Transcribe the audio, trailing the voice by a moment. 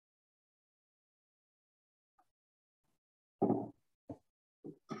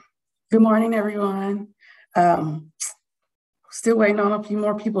Good morning, everyone. Um, Still waiting on a few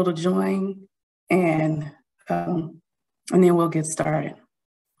more people to join, and um, and then we'll get started.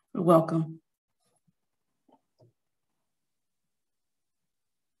 Welcome.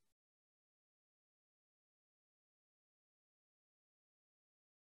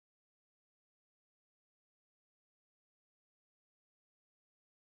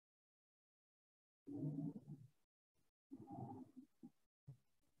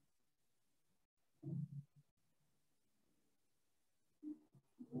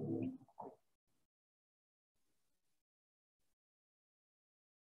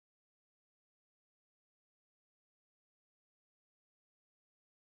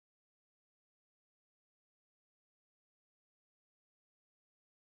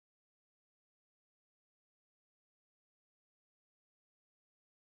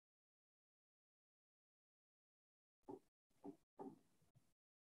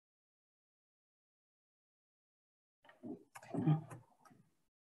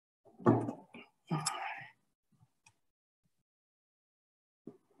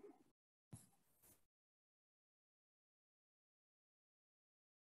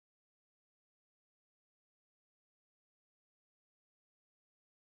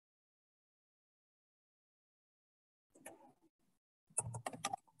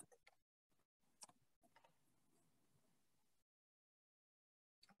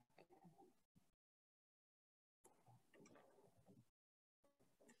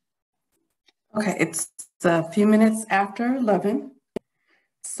 Okay, it's a few minutes after 11.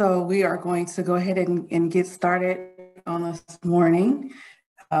 So we are going to go ahead and get started on this morning.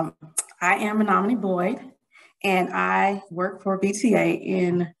 I am Menominee Boyd, and I work for BTA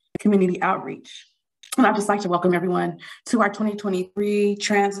in community outreach. And I'd just like to welcome everyone to our 2023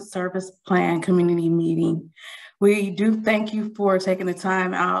 Transit Service Plan Community Meeting. We do thank you for taking the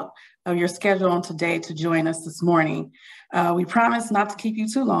time out of your schedule on today to join us this morning. We promise not to keep you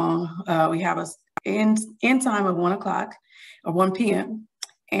too long. We have an end time of 1 o'clock or 1 p.m.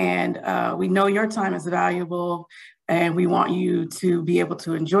 And we know your time is valuable, and we want you to be able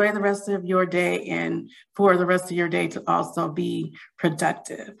to enjoy the rest of your day and for the rest of your day to also be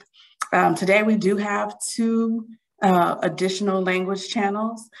productive. Today we do have two additional language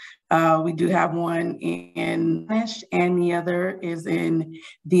channels. We do have one in Spanish and the other is in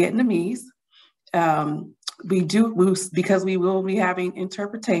Vietnamese. Because we will be having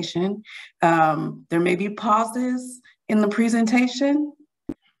interpretation, there may be pauses in the presentation.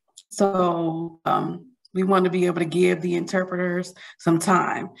 So we want to be able to give the interpreters some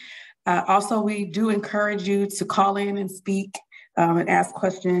time. Also, we do encourage you to call in and speak and ask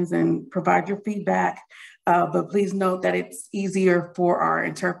questions and provide your feedback. But please note that it's easier for our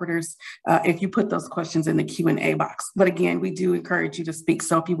interpreters if you put those questions in the Q&A box. But again, we do encourage you to speak.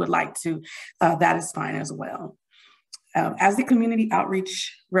 So if you would like to, that is fine as well. As the community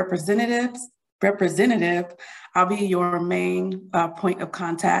outreach representative, I'll be your main point of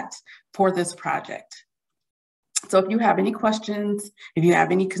contact for this project. So if you have any questions, if you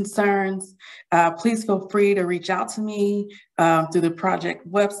have any concerns, please feel free to reach out to me through the project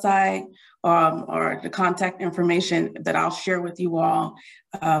website or the contact information that I'll share with you all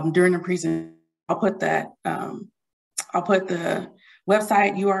during the presentation. I'll put the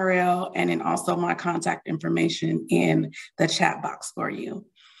website URL and then also my contact information in the chat box for you.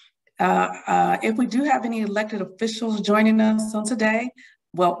 If we do have any elected officials joining us on today,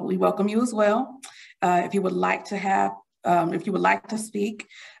 well, we welcome you as well. If you would like to speak,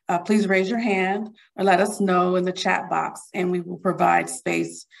 please raise your hand or let us know in the chat box, and we will provide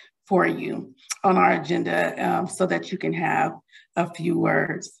space for you on our agenda so that you can have a few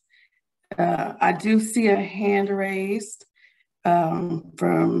words. I do see a hand raised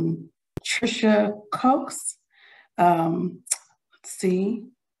from Tricia Cox. Let's see,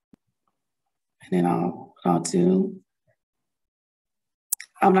 and then I'll do.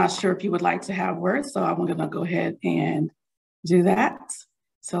 I'm not sure if you would like to have words, so I'm going to go ahead and do that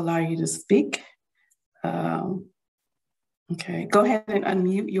to allow you to speak. Okay, go ahead and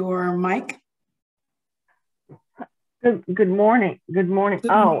unmute your mic. Good morning. Good morning.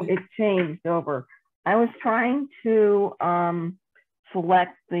 Oh, it changed over. I was trying to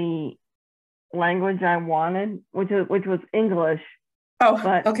select the language I wanted, which was English. Oh,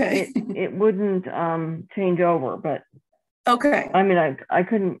 but okay. it wouldn't change over, but okay. I mean, I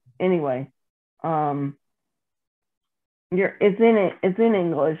couldn't anyway. It's in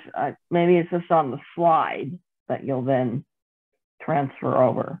English. Maybe it's just on the slide that you'll then transfer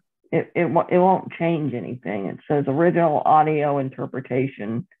over. It won't change anything. It says original audio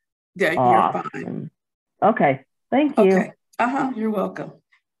interpretation. Yeah, you're fine. Okay, thank you. Okay. You're welcome.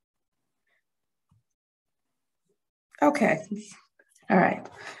 Okay, all right.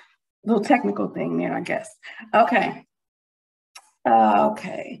 Little technical thing there, I guess. Okay.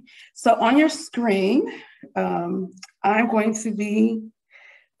 Okay, so on your screen, I'm going to be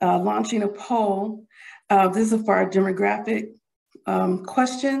launching a poll. This is for our demographic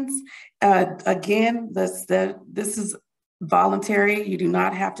questions. Again, this is voluntary. You do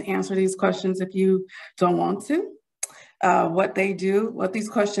not have to answer these questions if you don't want to. What these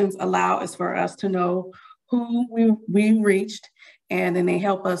questions allow is for us to know who we reached, and then they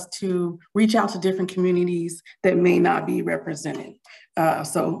help us to reach out to different communities that may not be represented.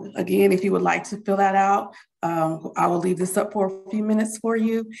 So again, if you would like to fill that out, I will leave this up for a few minutes for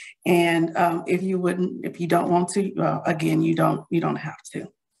you. And if you don't want to, again, you don't have to.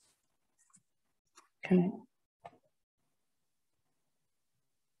 Okay.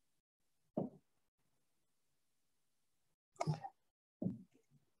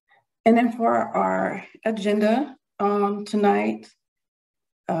 And then for our agenda tonight,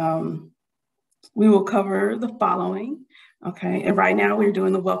 we will cover the following. Okay, and right now we're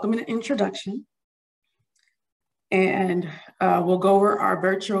doing the welcome and introduction. And we'll go over our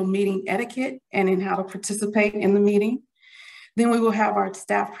virtual meeting etiquette and then how to participate in the meeting. Then we will have our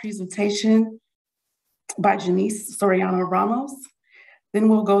staff presentation by Janice Soriano Ramos. Then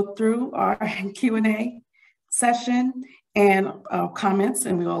we'll go through our Q&A session and comments,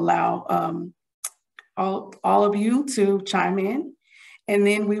 and we will allow all of you to chime in. And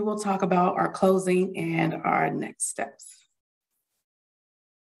then we will talk about our closing and our next steps.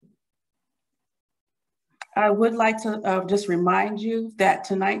 I would like to just remind you that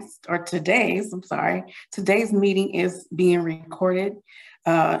today's meeting is being recorded,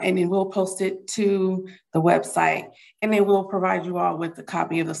 and then we'll post it to the website, and then we'll provide you all with a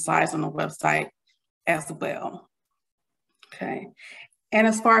copy of the slides on the website as well. Okay, and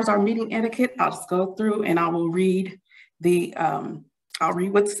as far as our meeting etiquette, I'll just go through and I will read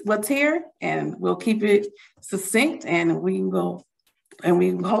what's here, and we'll keep it succinct, and we hope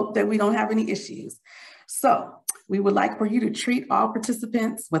that we don't have any issues. So we would like for you to treat all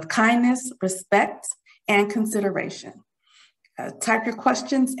participants with kindness, respect, and consideration. Type your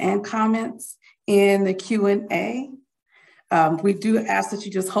questions and comments in the Q&A. We do ask that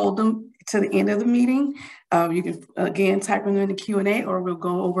you just hold them to the end of the meeting. You can, again, type them in the Q&A, or we'll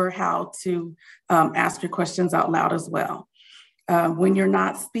go over how to ask your questions out loud as well. When you're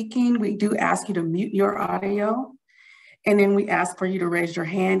not speaking, we do ask you to mute your audio. And then we ask for you to raise your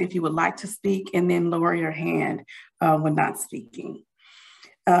hand if you would like to speak, and then lower your hand when not speaking.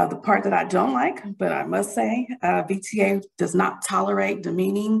 The part that I don't like, but I must say, VTA does not tolerate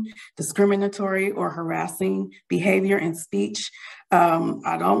demeaning, discriminatory, or harassing behavior and speech.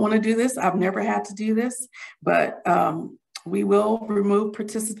 I don't want to do this. I've never had to do this, but we will remove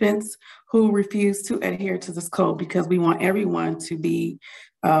participants who refuse to adhere to this code, because we want everyone to be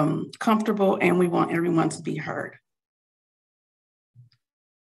comfortable, and we want everyone to be heard.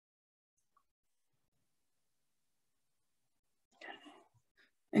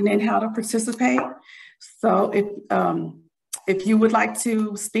 And then how to participate. So if you would like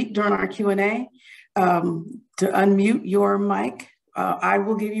to speak during our Q&A, to unmute your mic, I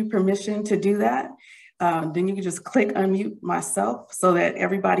will give you permission to do that. Then you can just click unmute myself so that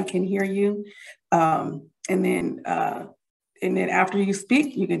everybody can hear you. And then after you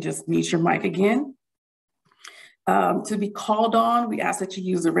speak, you can just mute your mic again. To be called on, we ask that you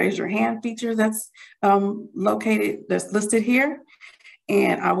use the raise your hand feature that's listed here.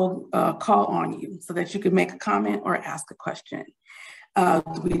 And I will call on you so that you can make a comment or ask a question.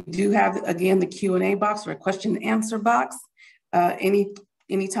 We do have, again, the Q&A box, or a question and answer box.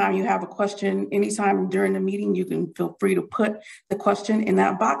 Anytime you have a question, anytime during the meeting, you can feel free to put the question in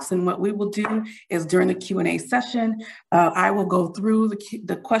that box. And what we will do is during the Q&A session, I will go through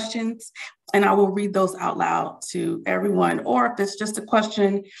the questions, and I will read those out loud to everyone. Or if it's just a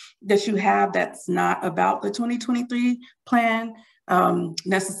question that you have that's not about the 2023 plan,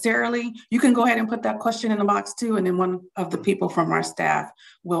 necessarily, you can go ahead and put that question in the box too, and then one of the people from our staff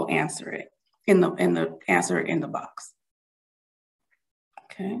will answer it in the box.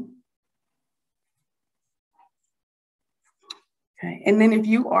 Okay. Okay, and then if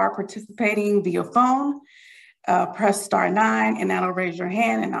you are participating via phone, press *9, and that'll raise your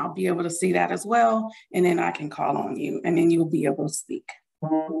hand, and I'll be able to see that as well, and then I can call on you, and then you'll be able to speak.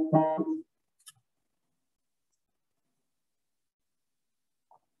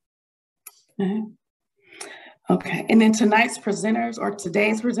 Okay, and then today's presenters,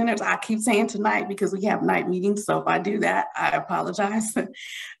 I keep saying tonight because we have night meetings, so if I do that, I apologize.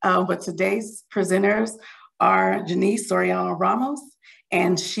 But today's presenters are Janice Soriano Ramos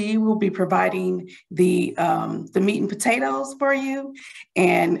and she will be providing the meat and potatoes for you.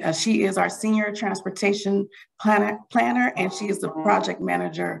 And she is our senior transportation planner, and she is the project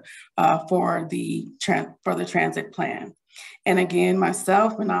manager for the transit plan. And again,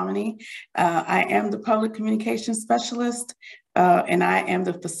 myself, Menominee, I am the public communications specialist, and I am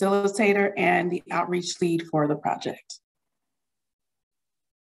the facilitator and the outreach lead for the project.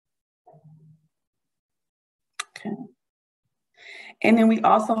 Okay. And then we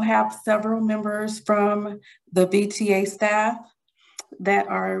also have several members from the VTA staff that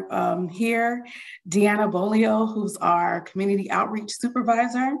are here. Deanna Bolio, who's our community outreach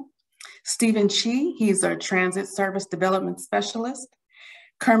supervisor. Stephen Chi, he's our transit service development specialist.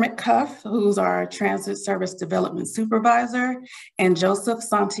 Kermit Cuff, who's our transit service development supervisor, and Joseph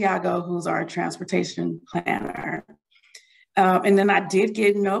Santiago, who's our transportation planner. And then I did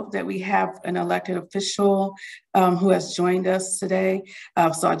get note that we have an elected official who has joined us today.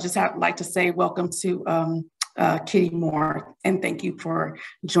 So I just like to say welcome to Kitty Moore, and thank you for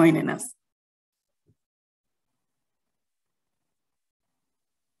joining us.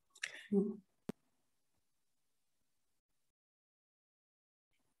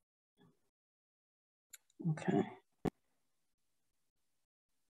 Okay.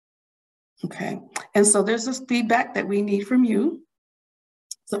 Okay, and so there's this feedback that we need from you.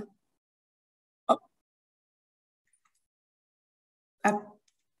 So, oh, I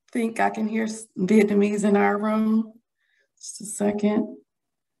think I can hear Vietnamese in our room. Just a second.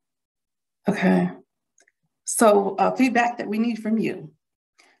 Okay, so feedback that we need from you.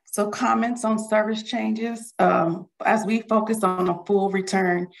 So comments on service changes as we focus on a full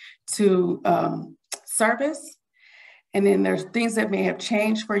return to service. And then there's things that may have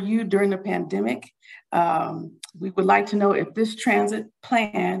changed for you during the pandemic. We would like to know if this transit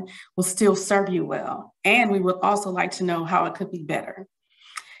plan will still serve you well. And we would also like to know how it could be better.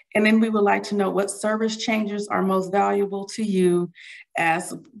 And then we would like to know what service changes are most valuable to you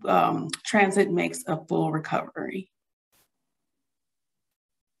as transit makes a full recovery.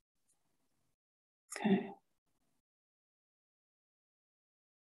 Okay.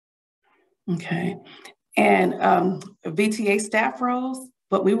 Okay. And VTA staff roles,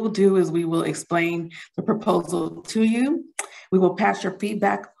 what we will do is we will explain the proposal to you. We will pass your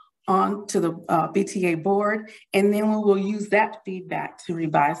feedback on to the VTA board, and then we will use that feedback to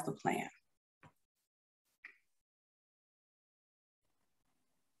revise the plan.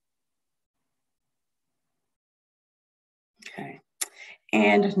 Okay.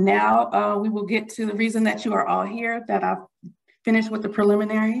 And now we will get to the reason that you are all here, that I've finished with the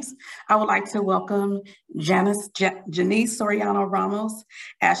preliminaries. I would like to welcome Janice Soriano Ramos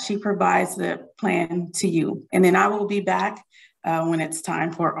as she provides the plan to you. And then I will be back when it's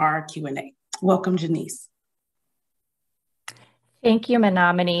time for our Q&A. Welcome, Janice. Thank you,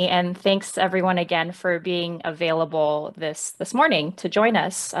 Menominee, and thanks everyone again for being available this morning to join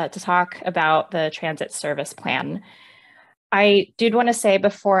us to talk about the transit service plan. I did want to say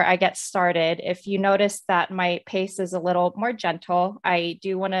before I get started, if you notice that my pace is a little more gentle, I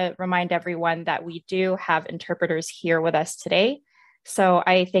do want to remind everyone that we do have interpreters here with us today. So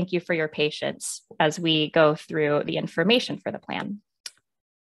I thank you for your patience as we go through the information for the plan.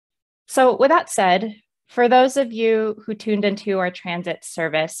 So with that said, for those of you who tuned into our transit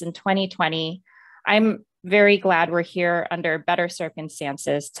service in 2020, I'm very glad we're here under better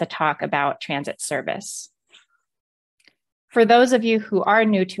circumstances to talk about transit service. For those of you who are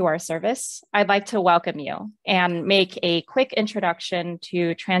new to our service, I'd like to welcome you and make a quick introduction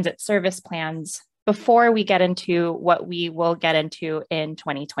to transit service plans before we get into what we will get into in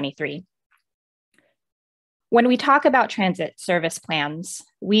 2023. When we talk about transit service plans,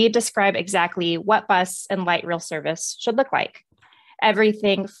 we describe exactly what bus and light rail service should look like.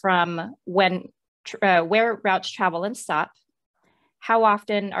 Everything from where routes travel and stop, how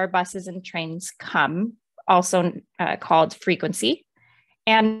often our buses and trains come, also called frequency,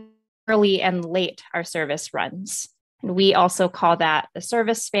 and early and late our service runs. And we also call that the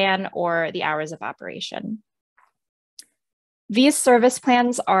service span or the hours of operation. These service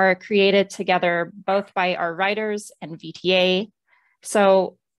plans are created together both by our writers and VTA.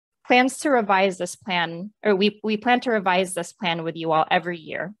 So plans to revise this plan, or we plan to revise this plan with you all every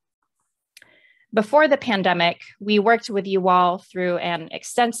year. Before the pandemic, we worked with you all through an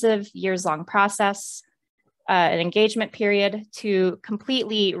extensive years-long process, an engagement period to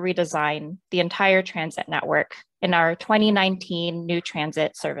completely redesign the entire transit network in our 2019 new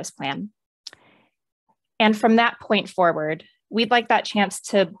transit service plan. And from that point forward, we'd like that chance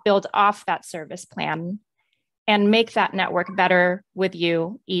to build off that service plan and make that network better with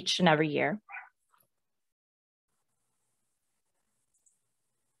you each and every year.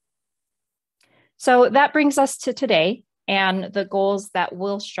 So that brings us to today and the goals that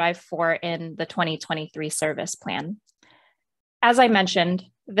we'll strive for in the 2023 service plan. As I mentioned,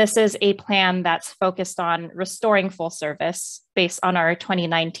 this is a plan that's focused on restoring full service based on our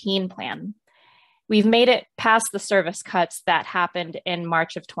 2019 plan. We've made it past the service cuts that happened in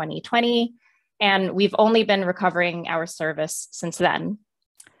March of 2020, and we've only been recovering our service since then.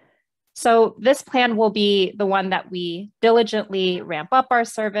 So this plan will be the one that we diligently ramp up our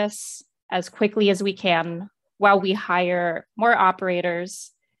service as quickly as we can while we hire more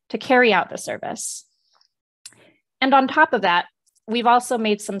operators to carry out the service. And on top of that, we've also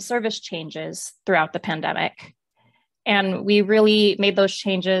made some service changes throughout the pandemic. And we really made those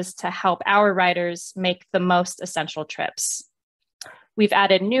changes to help our riders make the most essential trips. We've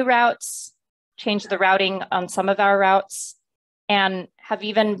added new routes, changed the routing on some of our routes, and have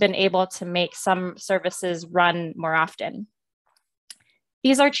even been able to make some services run more often.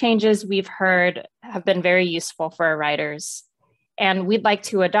 These are changes we've heard have been very useful for our riders, and we'd like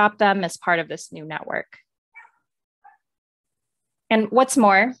to adopt them as part of this new network. And what's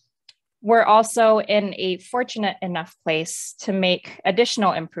more, we're also in a fortunate enough place to make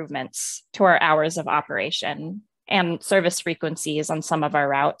additional improvements to our hours of operation and service frequencies on some of our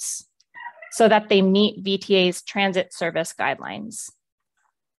routes so that they meet VTA's transit service guidelines.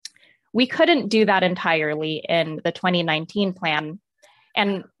 We couldn't do that entirely in the 2019 plan,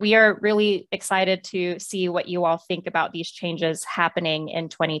 and we are really excited to see what you all think about these changes happening in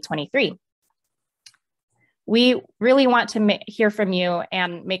 2023. We really want to hear from you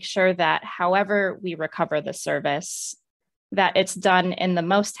and make sure that however we recover the service, that it's done in the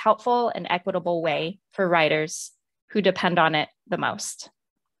most helpful and equitable way for riders who depend on it the most.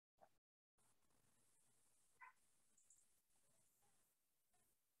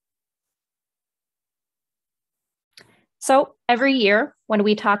 So every year when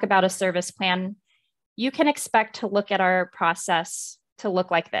we talk about a service plan, you can expect to look at our process to look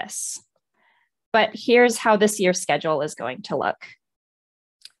like this. But here's how this year's schedule is going to look.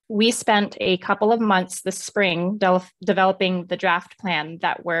 We spent a couple of months this spring developing the draft plan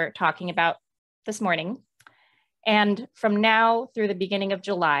that we're talking about this morning. And from now through the beginning of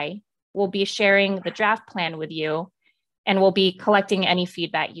July, we'll be sharing the draft plan with you, and we'll be collecting any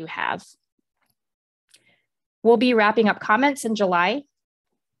feedback you have. We'll be wrapping up comments in July,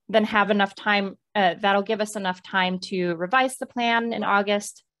 then have enough time, that'll give us enough time to revise the plan in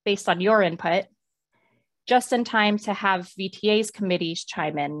August based on your input, just in time to have VTA's committees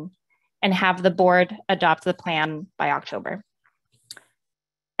chime in and have the board adopt the plan by October.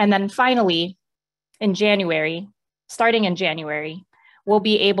 And then finally, in January, starting in January, we'll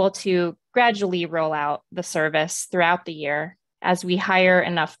be able to gradually roll out the service throughout the year as we hire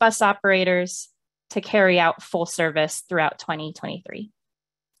enough bus operators to carry out full service throughout 2023.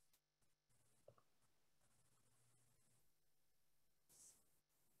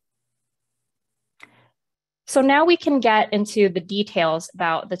 So now we can get into the details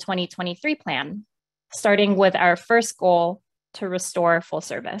about the 2023 plan, starting with our first goal to restore full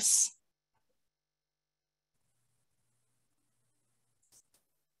service.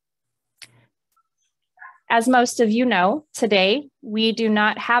 As most of you know, today, we do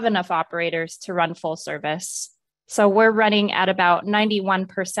not have enough operators to run full service. So we're running at about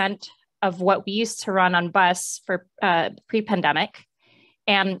 91% of what we used to run on bus for pre-pandemic,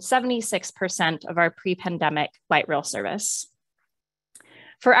 and 76% of our pre-pandemic light rail service.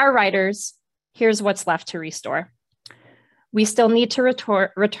 For our riders, here's what's left to restore. We still need to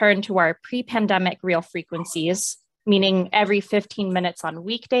return to our pre-pandemic rail frequencies, meaning every 15 minutes on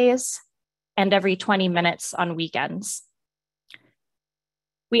weekdays and every 20 minutes on weekends.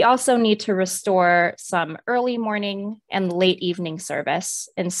 We also need to restore some early morning and late evening service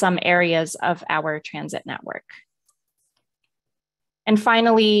in some areas of our transit network. And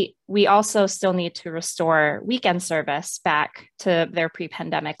finally, we also still need to restore weekend service back to their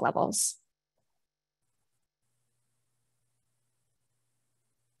pre-pandemic levels.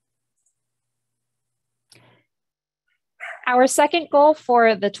 Our second goal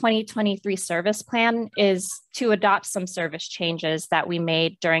for the 2023 service plan is to adopt some service changes that we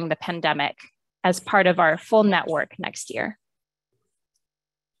made during the pandemic as part of our full network next year.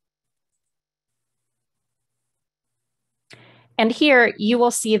 And here you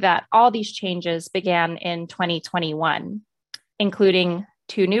will see that all these changes began in 2021, including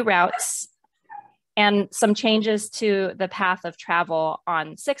 2 new routes and some changes to the path of travel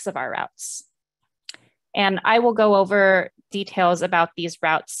on 6 of our routes. And I will go over details about these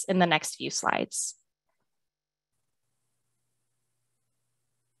routes in the next few slides.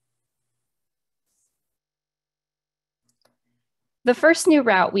 The first new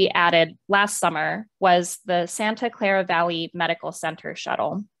route we added last summer was the Santa Clara Valley Medical Center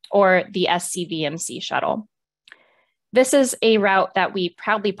shuttle, or the SCVMC shuttle. This is a route that we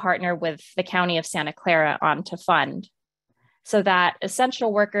proudly partner with the County of Santa Clara on to fund, so that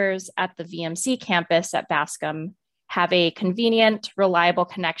essential workers at the VMC campus at Bascom have a convenient, reliable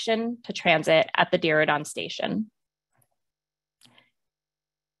connection to transit at the Diridon station.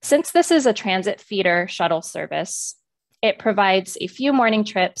 Since this is a transit feeder shuttle service, it provides a few morning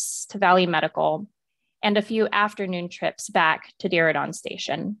trips to Valley Medical and a few afternoon trips back to Diridon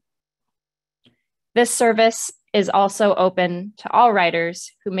Station. This service is also open to all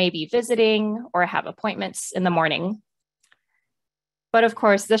riders who may be visiting or have appointments in the morning. But of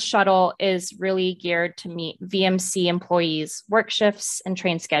course, this shuttle is really geared to meet VMC employees' work shifts and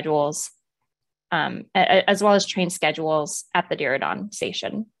train schedules, as well as train schedules at the Diridon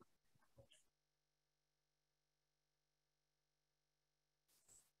Station.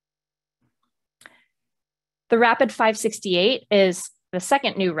 The Rapid 568 is the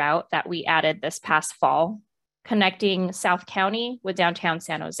second new route that we added this past fall, connecting South County with downtown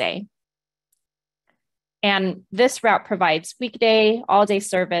San Jose. And this route provides weekday, all-day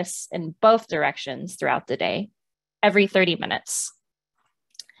service in both directions throughout the day, every 30 minutes.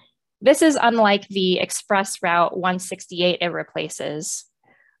 This is unlike the Express Route 168 it replaces,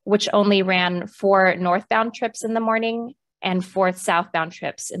 which only ran 4 northbound trips in the morning and 4 southbound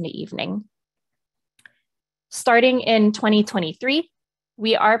trips in the evening. Starting in 2023,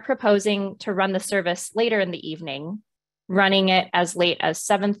 we are proposing to run the service later in the evening, running it as late as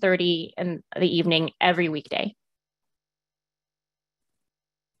 7:30 in the evening every weekday.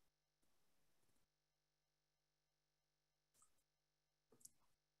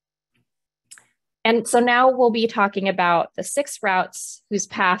 And so now we'll be talking about the 6 routes whose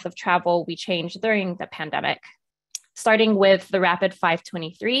path of travel we changed during the pandemic, starting with the Rapid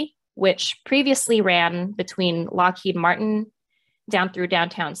 523, which previously ran between Lockheed Martin down through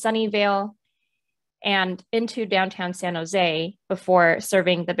downtown Sunnyvale and into downtown San Jose before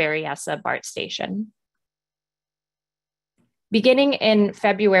serving the Berryessa BART station. Beginning in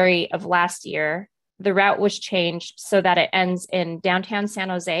February of last year, the route was changed so that it ends in downtown San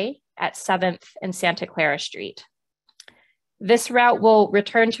Jose at 7th and Santa Clara Street. This route will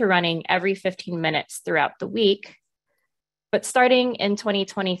return to running every 15 minutes throughout the week, but starting in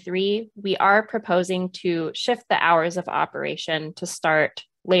 2023, we are proposing to shift the hours of operation to start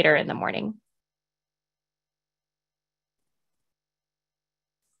later in the morning.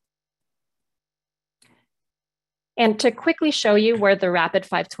 And to quickly show you where the Rapid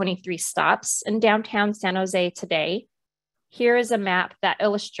 523 stops in downtown San Jose today, here is a map that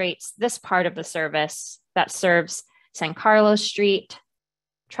illustrates this part of the service that serves San Carlos Street,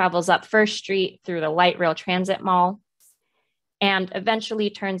 travels up First Street through the Light Rail Transit Mall, and eventually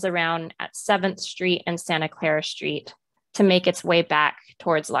turns around at 7th Street and Santa Clara Street to make its way back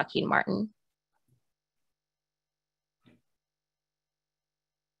towards Lockheed Martin.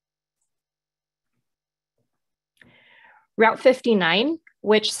 Route 59,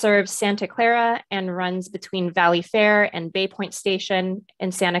 which serves Santa Clara and runs between Valley Fair and Bay Point Station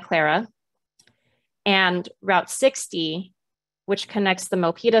in Santa Clara, and Route 60, which connects the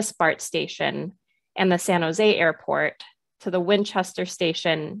Milpitas BART station and the San Jose Airport to the Winchester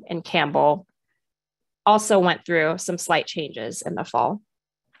station in Campbell, also went through some slight changes in the fall.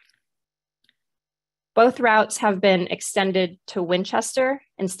 Both routes have been extended to Winchester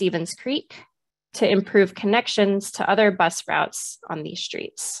and Stevens Creek to improve connections to other bus routes on these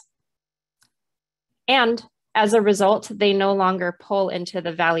streets. And as a result, they no longer pull into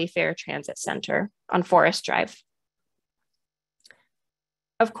the Valley Fair Transit Center on Forest Drive.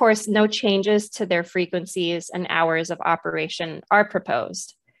 Of course, no changes to their frequencies and hours of operation are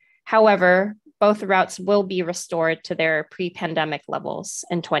proposed. However, both routes will be restored to their pre-pandemic levels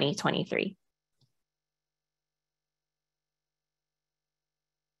in 2023.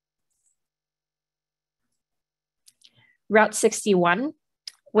 Route 61,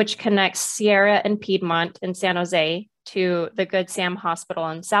 which connects Sierra and Piedmont in San Jose to the Good Sam Hospital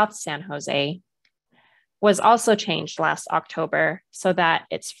in South San Jose, was also changed last October so that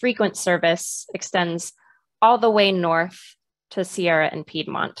its frequent service extends all the way north to Sierra and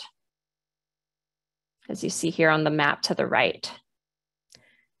Piedmont, as you see here on the map to the right.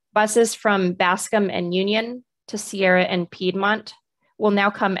 Buses from Bascom and Union to Sierra and Piedmont will now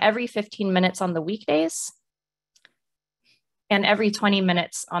come every 15 minutes on the weekdays and every 20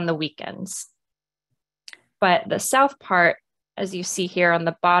 minutes on the weekends. But the south part, as you see here on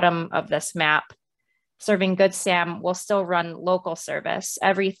the bottom of this map, serving Good Sam will still run local service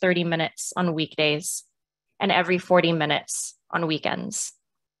every 30 minutes on weekdays and every 40 minutes on weekends.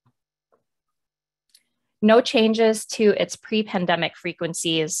 No changes to its pre-pandemic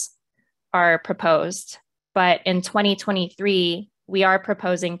frequencies are proposed, but in 2023, we are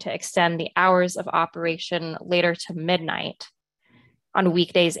proposing to extend the hours of operation later to midnight on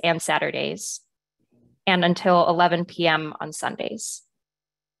weekdays and Saturdays, and until 11 p.m. on Sundays.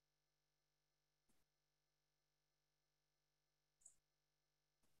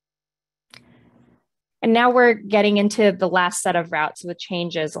 And now we're getting into the last set of routes with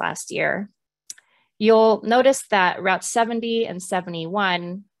changes last year. You'll notice that Route 70 and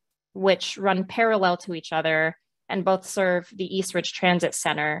 71, which run parallel to each other and both serve the Eastridge Transit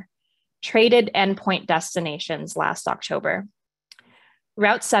Center, traded endpoint destinations last October.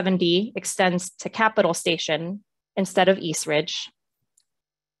 Route 70 extends to Capitol Station instead of Eastridge,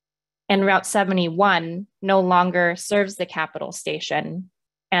 and Route 71 no longer serves the Capitol Station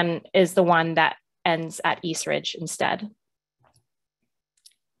and is the one that ends at Eastridge instead.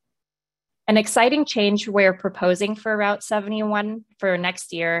 An exciting change we're proposing for Route 71 for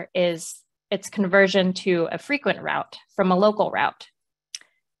next year is its conversion to a frequent route from a local route,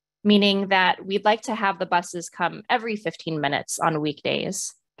 meaning that we'd like to have the buses come every 15 minutes on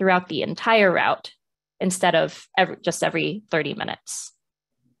weekdays throughout the entire route instead of just every 30 minutes.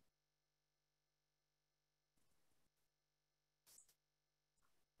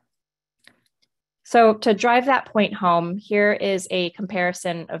 So to drive that point home, here is a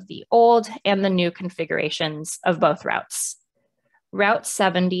comparison of the old and the new configurations of both routes. Route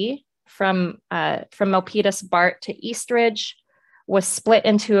 70 from Milpitas BART to Eastridge was split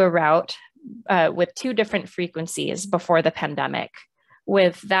into a route with two different frequencies before the pandemic,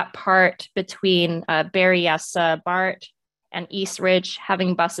 with that part between Berryessa BART and Eastridge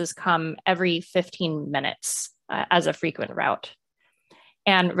having buses come every 15 minutes as a frequent route.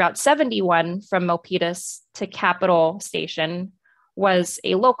 And Route 71 from Milpitas to Capitol Station was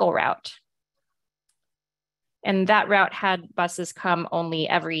a local route. And that route had buses come only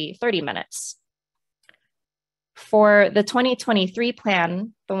every 30 minutes. For the 2023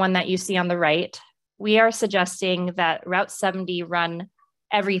 plan, the one that you see on the right, we are suggesting that Route 70 run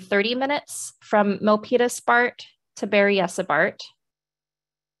every 30 minutes from Milpitas BART to Berryessa BART.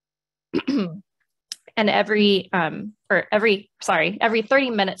 And every 30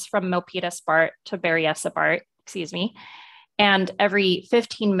 minutes from Milpitas BART to Berryessa BART, and every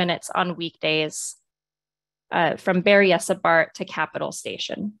 15 minutes on weekdays from Berryessa BART to Capitol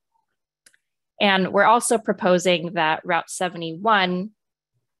Station. And we're also proposing that Route 71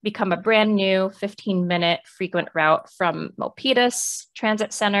 become a brand new 15-minute frequent route from Milpitas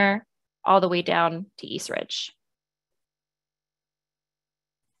Transit Center all the way down to Eastridge.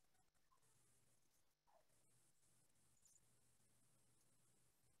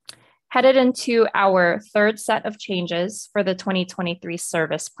 Headed into our third set of changes for the 2023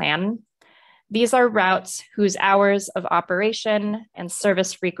 service plan. These are routes whose hours of operation and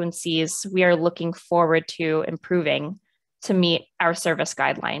service frequencies we are looking forward to improving to meet our service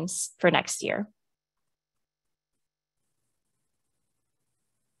guidelines for next year.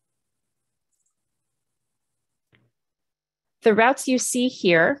 The routes you see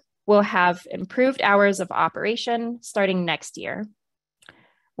here will have improved hours of operation starting next year,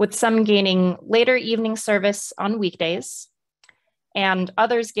 with some gaining later evening service on weekdays and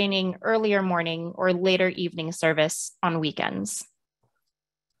others gaining earlier morning or later evening service on weekends.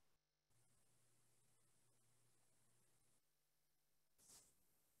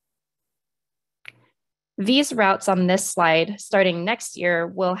 These routes on this slide, starting next year,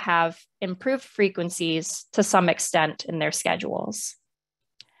 will have improved frequencies to some extent in their schedules.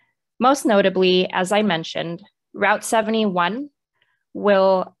 Most notably, as I mentioned, Route 71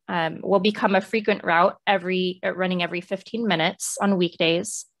 will become a frequent route running every 15 minutes on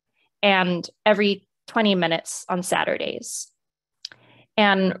weekdays and every 20 minutes on Saturdays.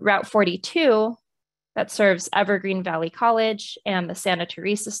 And Route 42, that serves Evergreen Valley College and the Santa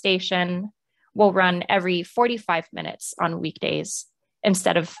Teresa Station, will run every 45 minutes on weekdays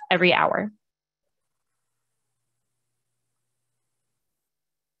instead of every hour.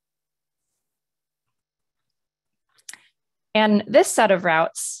 And this set of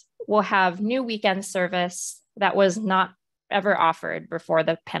routes will have new weekend service that was not ever offered before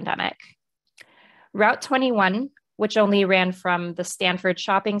the pandemic. Route 21, which only ran from the Stanford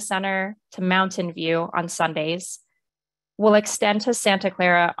Shopping Center to Mountain View on Sundays, will extend to Santa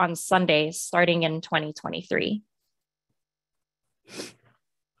Clara on Sundays starting in 2023.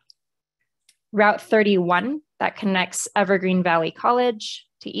 Route 31, that connects Evergreen Valley College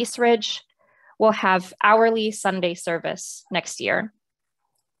to Eastridge, will have hourly Sunday service next year.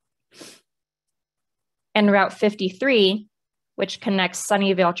 and Route 53, which connects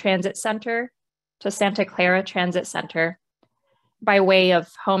Sunnyvale Transit Center to Santa Clara Transit Center by way of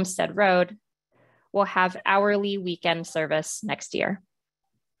Homestead Road, will have hourly weekend service next year.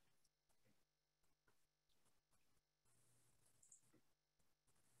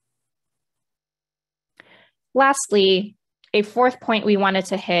 Lastly, a fourth point we wanted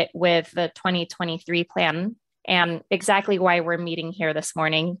to hit with the 2023 plan, and exactly why we're meeting here this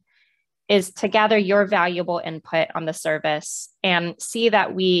morning, is to gather your valuable input on the service and see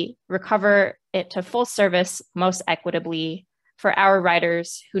that we recover it to full service most equitably for our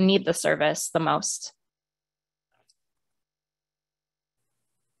riders who need the service the most.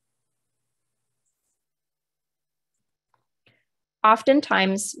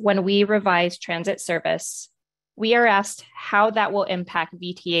 Oftentimes, when we revise transit service, we are asked how that will impact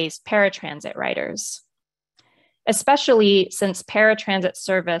VTA's paratransit riders, especially since paratransit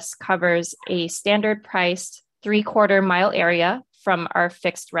service covers a standard priced 3/4 mile area from our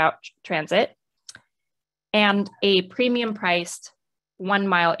fixed route transit and a premium priced 1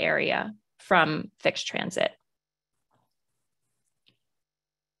 mile area from fixed transit.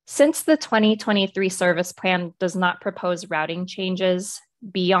 Since the 2023 service plan does not propose routing changes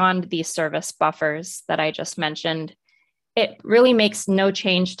beyond these service buffers that I just mentioned, it really makes no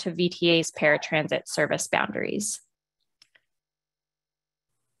change to VTA's paratransit service boundaries.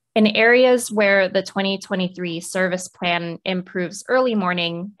 In areas where the 2023 service plan improves early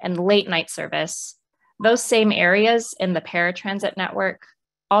morning and late night service, those same areas in the paratransit network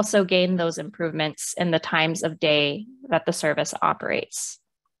also gain those improvements in the times of day that the service operates.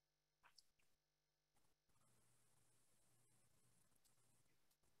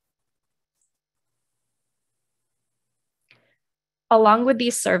 Along with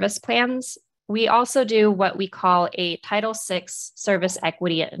these service plans, we also do what we call a Title VI service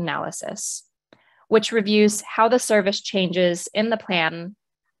equity analysis, which reviews how the service changes in the plan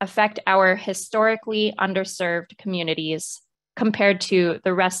affect our historically underserved communities compared to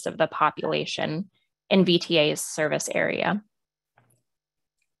the rest of the population in VTA's service area.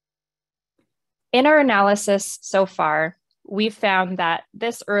 In our analysis so far, we've found that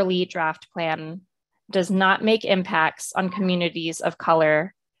this early draft plan does not make impacts on communities of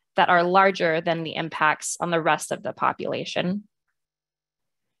color that are larger than the impacts on the rest of the population,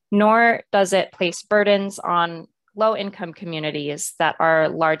 nor does it place burdens on low-income communities that are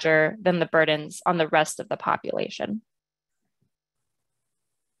larger than the burdens on the rest of the population.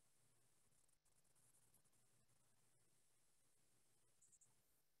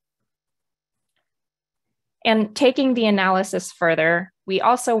 And taking the analysis further, we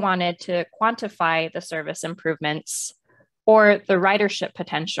also wanted to quantify the service improvements or the ridership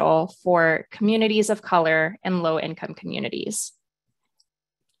potential for communities of color and low-income communities.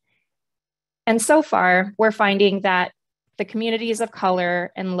 And so far, we're finding that the communities of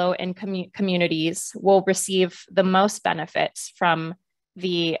color and low-income communities will receive the most benefits from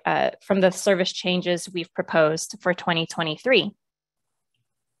the service changes we've proposed for 2023.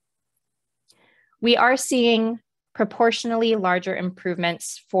 We are seeing proportionally larger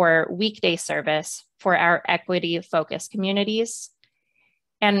improvements for weekday service for our equity-focused communities.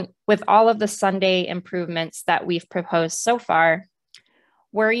 And with all of the Sunday improvements that we've proposed so far,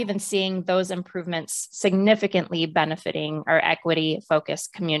 we're even seeing those improvements significantly benefiting our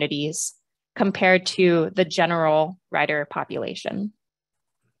equity-focused communities compared to the general rider population.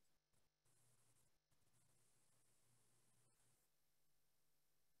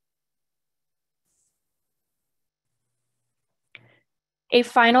 A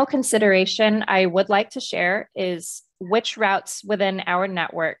final consideration I would like to share is which routes within our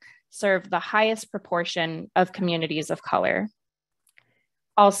network serve the highest proportion of communities of color.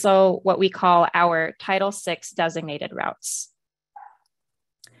 Also, what we call our Title VI designated routes.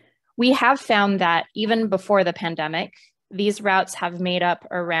 We have found that even before the pandemic, these routes have made up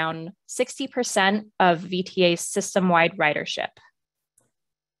around 60% of VTA's system-wide ridership.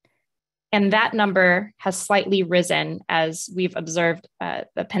 And that number has slightly risen as we've observed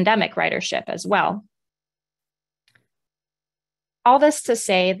the pandemic ridership as well. All this to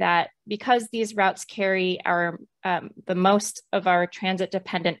say that because these routes carry the most of our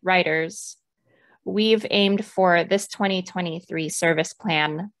transit-dependent riders, we've aimed for this 2023 service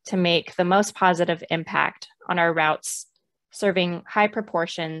plan to make the most positive impact on our routes, serving high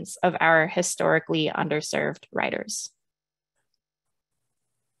proportions of our historically underserved riders.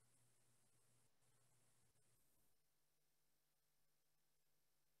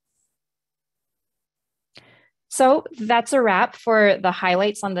 So that's a wrap for the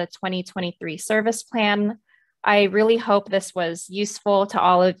highlights on the 2023 service plan. I really hope this was useful to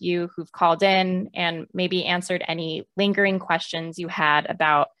all of you who've called in and maybe answered any lingering questions you had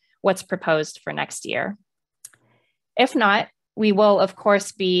about what's proposed for next year. If not, we will, of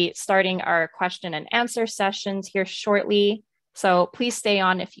course, be starting our question and answer sessions here shortly, so please stay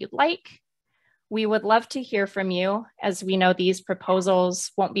on if you'd like. We would love to hear from you, as we know these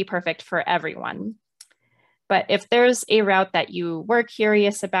proposals won't be perfect for everyone. But if there's a route that you were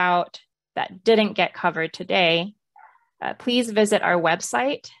curious about that didn't get covered today, please visit our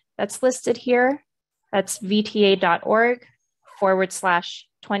website that's listed here. That's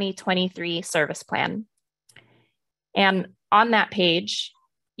vta.org/2023 service plan. And on that page,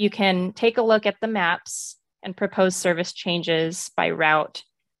 you can take a look at the maps and propose service changes by route.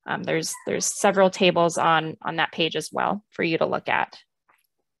 There's several tables on that page as well for you to look at.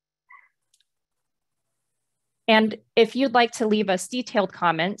 And if you'd like to leave us detailed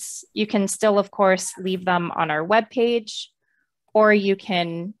comments, you can still, of course, leave them on our webpage, or you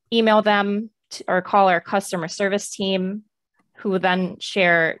can email them or call our customer service team, who will then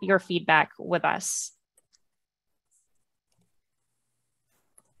share your feedback with us.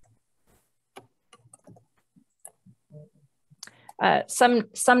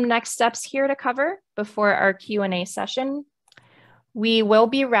 Some next steps here to cover before our Q&A session. We will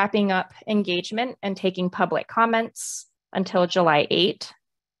be wrapping up engagement and taking public comments until July 8.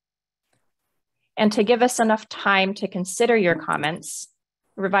 And to give us enough time to consider your comments,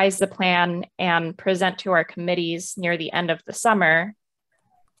 revise the plan, and present to our committees near the end of the summer,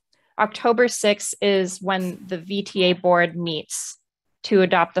 October 6th is when the VTA board meets to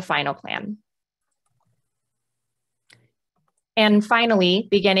adopt the final plan. And finally,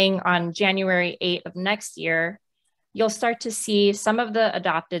 beginning on January 8th of next year, you'll start to see some of the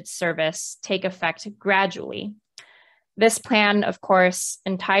adopted service take effect gradually. This plan, of course,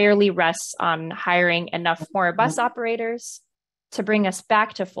 entirely rests on hiring enough more bus operators to bring us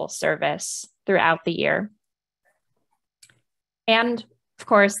back to full service throughout the year. And of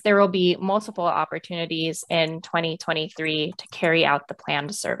course, there will be multiple opportunities in 2023 to carry out the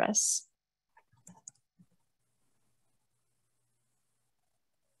planned service.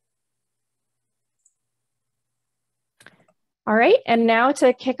 All right, and now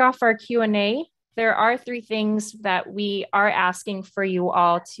to kick off our Q&A, there are 3 things that we are asking for you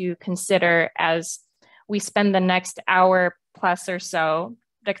all to consider as we spend the next hour plus or so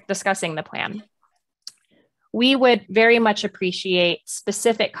discussing the plan. We would very much appreciate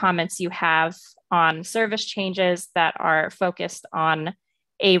specific comments you have on service changes that are focused on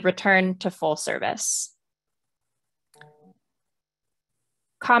a return to full service.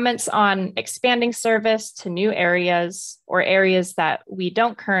 Comments on expanding service to new areas or areas that we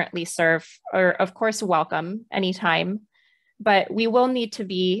don't currently serve are, of course, welcome anytime, but we will need to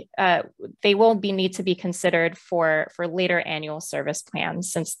be, they will need to be considered for later annual service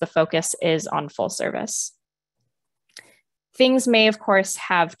plans, since the focus is on full service. Things may, of course,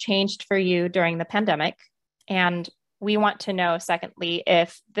 have changed for you during the pandemic, and we want to know, secondly,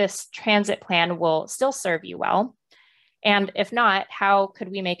 if this transit plan will still serve you well. And if not, how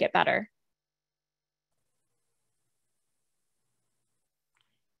could we make it better?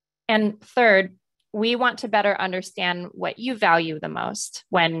 And third, we want to better understand what you value the most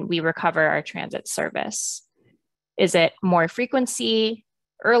when we recover our transit service. Is it more frequency,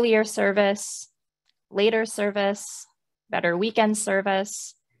 earlier service, later service, better weekend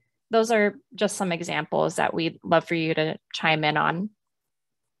service? Those are just some examples that we'd love for you to chime in on.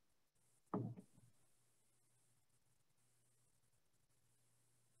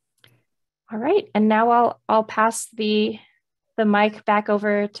 All right, and now I'll pass the mic back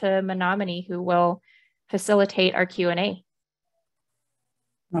over to Menominee, who will facilitate our Q&A.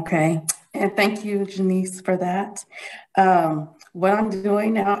 Okay, and thank you, Janice, for that. What I'm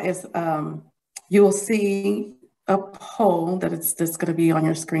doing now is you will see a poll that's going to be on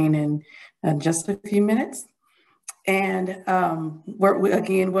your screen in just a few minutes. And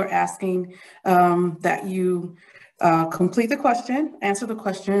we're asking that you complete the question, answer the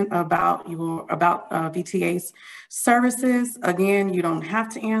question about VTA's services. Again, you don't have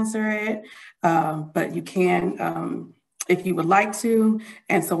to answer it, but you can if you would like to.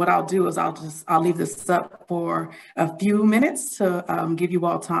 And so what I'll do is I'll leave this up for a few minutes to give you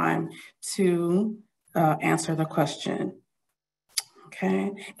all time to answer the question.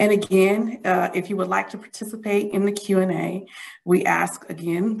 Okay, and again, if you would like to participate in the Q&A, we ask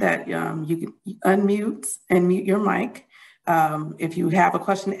again that you can unmute and mute your mic If you have a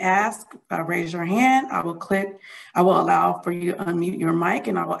question to ask, raise your hand. I will allow for you to unmute your mic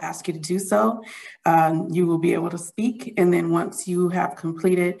and I will ask you to do so. You will be able to speak. And then once you have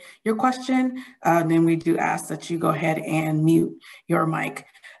completed your question, then we do ask that you go ahead and mute your mic.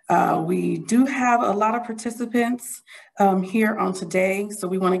 We do have a lot of participants here on today, so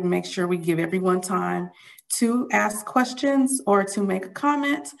we want to make sure we give everyone time to ask questions or to make a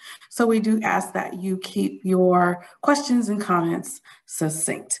comment. So we do ask that you keep your questions and comments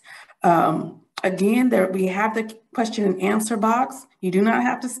succinct. Again, we have the question and answer box. You do not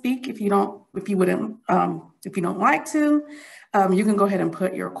have to speak if you don't like to. You can go ahead and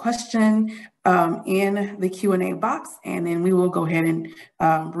put your question in the Q&A box, and then we will go ahead and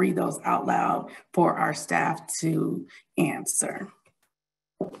read those out loud for our staff to answer.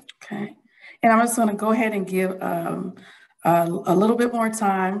 Okay. And I'm just going to go ahead and give a little bit more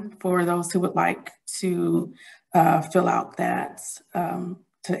time for those who would like to fill out that,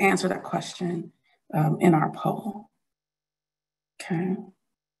 to answer that question in our poll. Okay.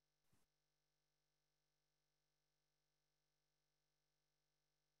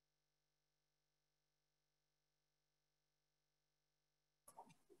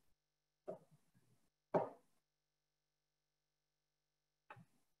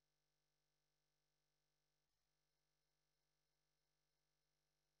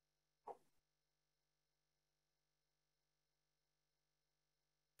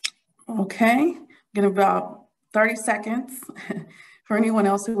 Okay, get about 30 seconds for anyone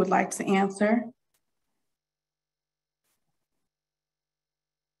else who would like to answer.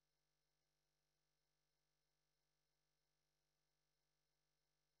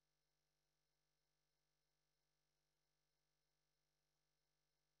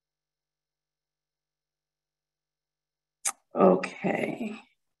 Okay.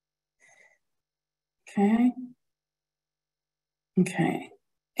 Okay. Okay.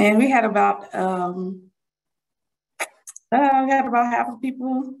 And we had about half of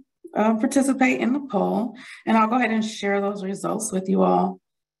people participate in the poll, and I'll go ahead and share those results with you all.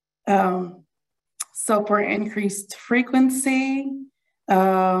 So for increased frequency,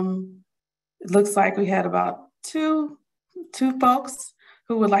 it looks like we had about two folks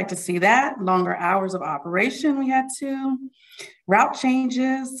who would like to see that. Longer hours of operation, we had 2. Route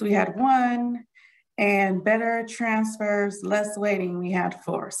changes, we had 1. And better transfers, less waiting, we had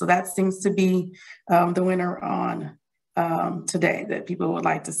 4. So that seems to be the winner on today, that people would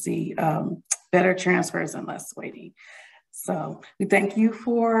like to see better transfers and less waiting. So we thank you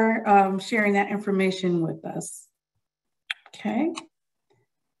for sharing that information with us. Okay.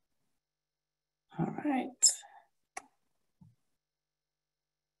 All right.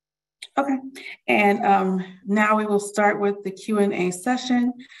 Okay, and now we will start with the Q&A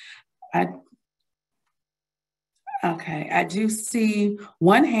session. Okay, I do see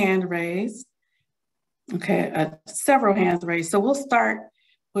one hand raised. Okay, several hands raised. So we'll start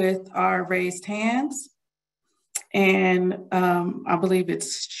with our raised hands. And I believe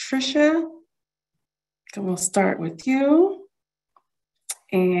it's Trisha. So we'll start with you.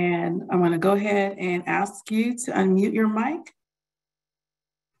 And I'm gonna go ahead and ask you to unmute your mic.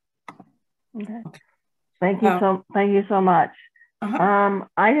 Okay. Thank you so much.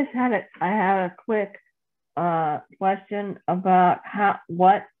 I just had a quick question about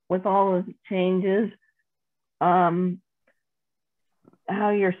what with all the changes, how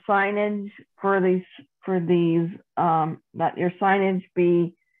your signage for these that your signage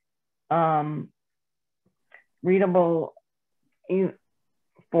be readable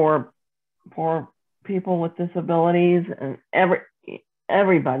for people with disabilities and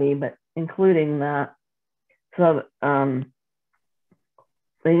everybody, but including that. So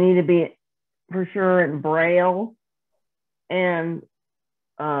they need to be for sure in Braille and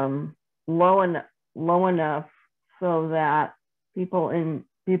low enough so that people in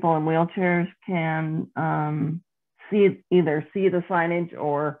wheelchairs can either see the signage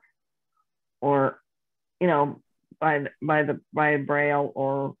or you know by Braille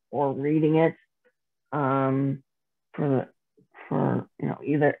or reading it for you know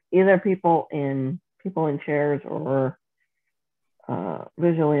either people in chairs or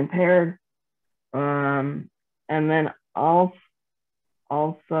visually impaired, and then also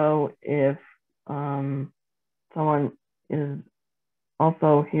if someone is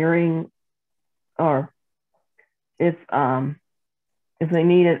also hearing, or if they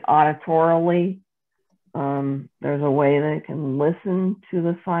need it auditorily, there's a way they can listen to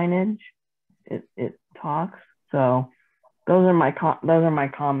the signage. It talks. So those are my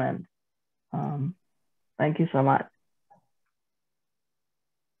comments. Thank you so much.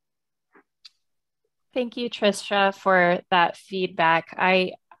 Thank you, Trisha, for that feedback.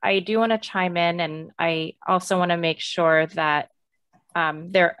 I do want to chime in, and I also want to make sure that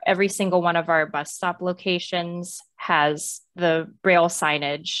every single one of our bus stop locations has the Braille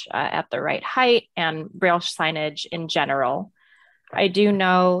signage at the right height and Braille signage in general. I do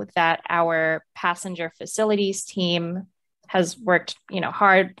know that our passenger facilities team has worked,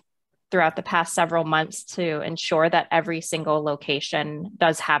 hard throughout the past several months to ensure that every single location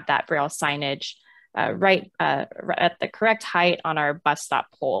does have that Braille signage right at the correct height on our bus stop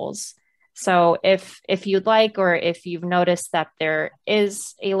poles. So if you'd like, or if you've noticed that there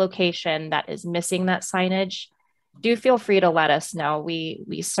is a location that is missing that signage, do feel free to let us know.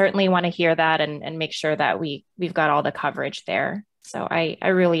 We certainly want to hear that and make sure that we've got all the coverage there. So I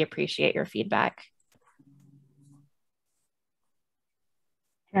really appreciate your feedback.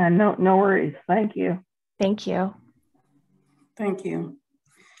 Yeah, no worries. Thank you. Thank you. Thank you.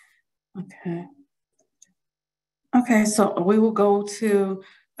 Okay, so we will go to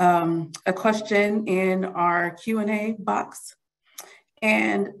a question in our Q&A box.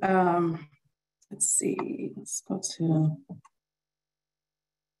 And let's see, let's go to,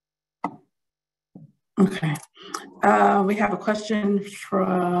 okay. We have a question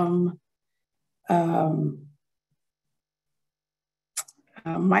from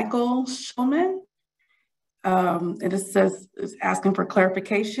Michael Schulman. It says, it's asking for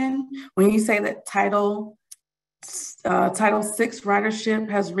clarification. When you say that Title VI ridership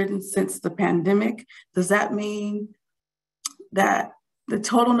has risen since the pandemic, does that mean that the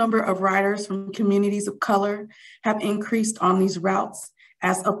total number of riders from communities of color have increased on these routes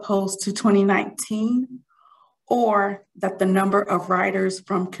as opposed to 2019? Or that the number of riders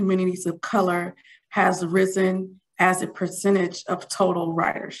from communities of color has risen as a percentage of total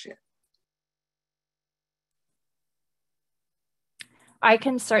ridership? I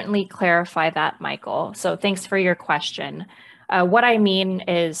can certainly clarify that, Michael. So thanks for your question. What I mean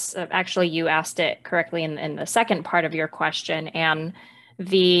is, actually, you asked it correctly in the second part of your question. And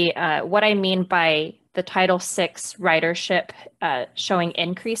what I mean by the Title VI ridership showing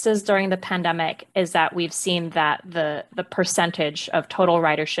increases during the pandemic is that we've seen that the percentage of total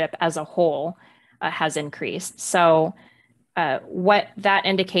ridership as a whole has increased. So what that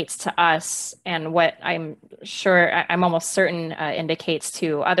indicates to us, and what I'm almost certain indicates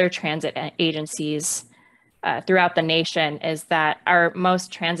to other transit agencies throughout the nation, is that our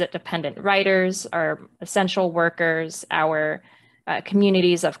most transit dependent riders, our essential workers, our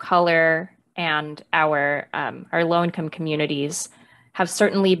communities of color, and our low income communities have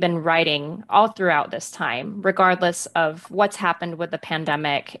certainly been riding all throughout this time, regardless of what's happened with the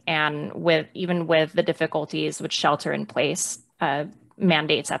pandemic and even with the difficulties with shelter in place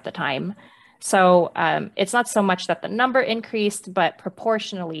mandates at the time. So it's not so much that the number increased, but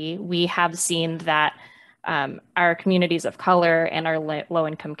proportionally, we have seen that our communities of color and our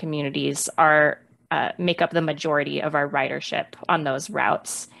low-income communities make up the majority of our ridership on those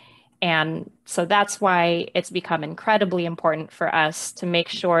routes. And so that's why it's become incredibly important for us to make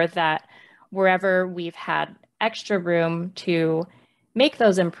sure that wherever we've had extra room to make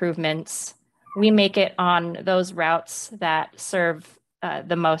those improvements, we make it on those routes that serve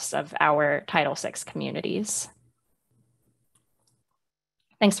the most of our Title VI communities.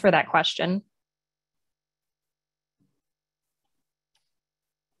 Thanks for that question.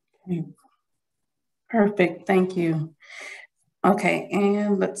 Okay. Perfect, thank you. Okay,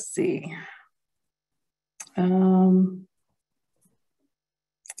 and let's see. I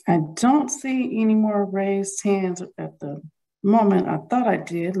don't see any more raised hands at the moment. I thought I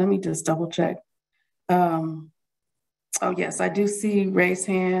did. Let me just double check. Oh yes, I do see raised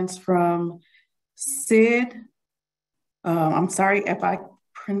hands from Sid. I'm sorry if I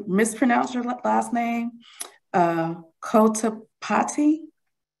mispronounced your last name. Kotapati.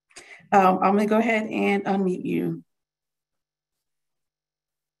 I'm gonna go ahead and unmute you.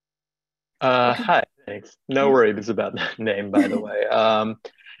 Hi, thanks. No worries about that name, by the way.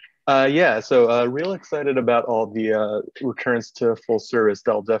 Yeah, so real excited about all the returns to full service.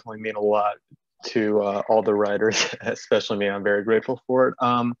 That'll definitely mean a lot to all the riders, especially me. I'm very grateful for it.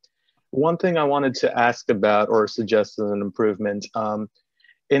 One thing I wanted to ask about or suggest as an improvement,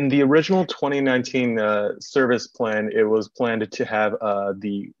 in the original 2019 service plan, it was planned to have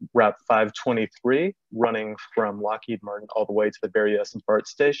the Route 523 running from Lockheed Martin all the way to the Berryessa and BART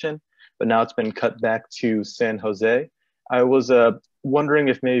station, but now it's been cut back to San Jose. I was wondering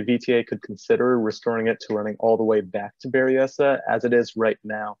if maybe VTA could consider restoring it to running all the way back to Berryessa. As it is right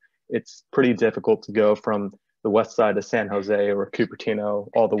now, it's pretty difficult to go from the west side of San Jose or Cupertino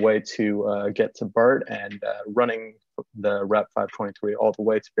all the way to get to BART, and running the Route 523 all the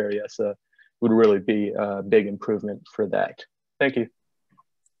way to Berryessa would really be a big improvement for that. Thank you.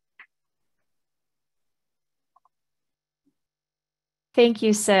 Thank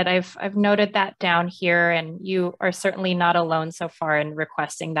you, Sid. I've noted that down here, and you are certainly not alone so far in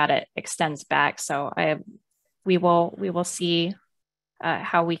requesting that it extends back. So we will see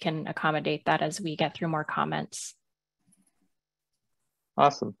how we can accommodate that as we get through more comments.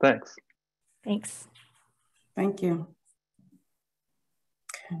 Awesome, thanks. Thanks. Thank you.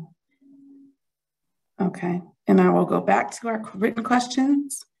 Okay, and I will go back to our written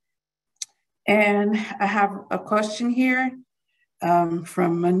questions. And I have a question here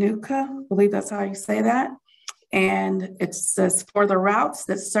from Manuka, I believe that's how you say that. And it says, for the routes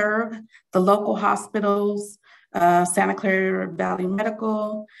that serve the local hospitals, Santa Clara Valley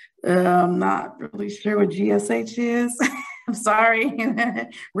Medical, I'm not really sure what GSH is. I'm sorry.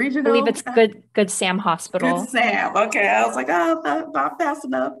 Regional. I believe it's Good Sam Hospital. Good Sam. Okay. I was like, oh, not fast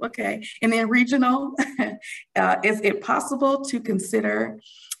enough. Okay. And then regional. Is it possible to consider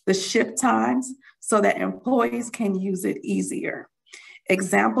the shift times so that employees can use it easier?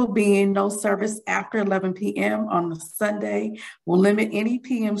 Example being no service after 11 p.m. on a Sunday will limit any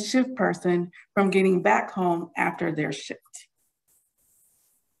PM shift person from getting back home after their shift.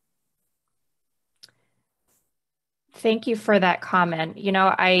 Thank you for that comment. You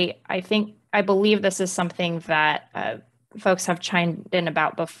know, I believe this is something that folks have chimed in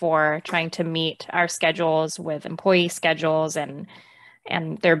about before, trying to meet our schedules with employee schedules and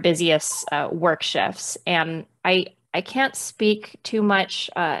their busiest work shifts. And I can't speak too much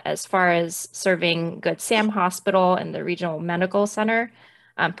as far as serving Good Sam Hospital and the Regional Medical Center.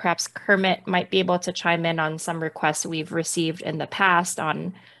 Perhaps Kermit might be able to chime in on some requests we've received in the past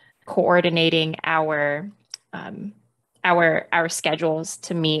on coordinating our schedules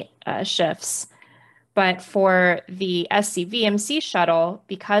to meet shifts. But for the SCVMC shuttle,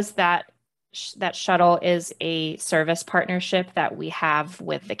 because that shuttle is a service partnership that we have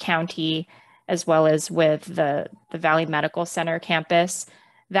with the county as well as with the Valley Medical Center campus,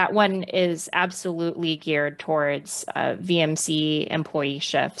 that one is absolutely geared towards VMC employee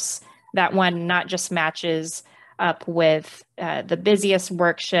shifts. That one not just matches up with the busiest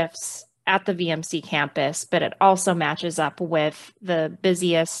work shifts at the VMC campus, but it also matches up with the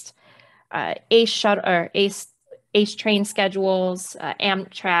busiest ACE train schedules,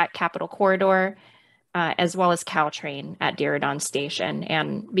 Amtrak Capital Corridor, as well as Caltrain at Diridon Station.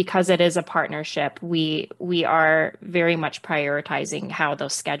 And because it is a partnership, we are very much prioritizing how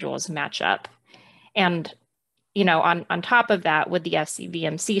those schedules match up. And, you know, on top of that, with the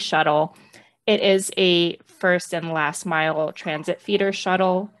SCVMC shuttle, it is a first and last mile transit feeder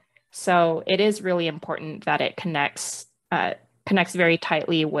shuttle. So it is really important that it connects very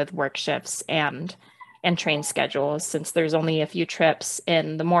tightly with work shifts and train schedules, since there's only a few trips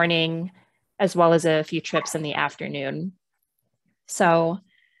in the morning as well as a few trips in the afternoon. So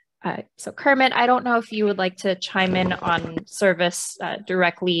Kermit, I don't know if you would like to chime in on service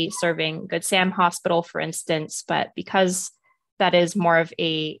directly serving Good Sam Hospital, for instance, but because that is more of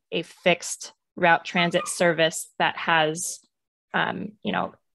a fixed route transit service that has, you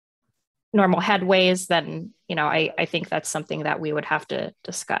know, normal headways, then, you know, I think that's something that we would have to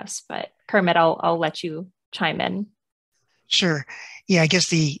discuss. But Kermit, I'll let you chime in. Sure. Yeah, I guess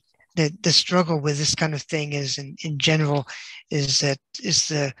the struggle with this kind of thing is in general is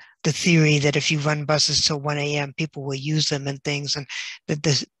the theory that if you run buses till 1 a.m., people will use them and things. And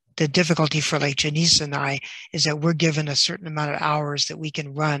the difficulty for like Janice and I is that we're given a certain amount of hours that we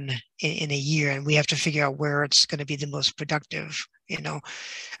can run in a year, and we have to figure out where it's going to be the most productive. You know,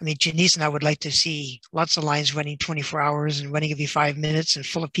 I mean, Janice and I would like to see lots of lines running 24 hours and running every 5 minutes and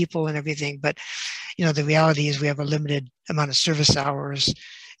full of people and everything. But, you know, the reality is we have a limited amount of service hours.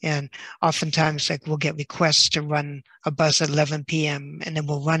 And oftentimes, like, we'll get requests to run a bus at 11 p.m. and then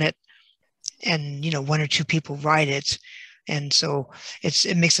we'll run it, and, you know, one or two people ride it. And so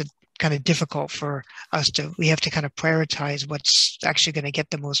it makes it kind of difficult for us we have to kind of prioritize what's actually going to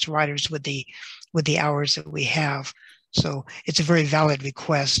get the most riders with the hours that we have. So it's a very valid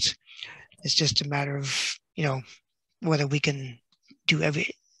request. It's just a matter of, you know, whether we can do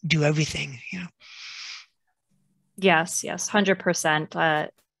everything, you know. Yes, 100%.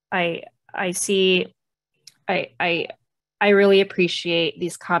 I really appreciate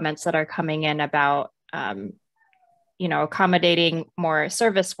these comments that are coming in about, you know, accommodating more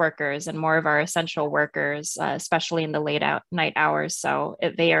service workers and more of our essential workers, especially in the night hours. So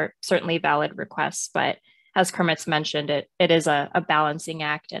they are certainly valid requests, but as Kermit's mentioned, it is a balancing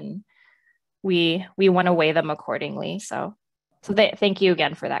act, and we want to weigh them accordingly. So thank you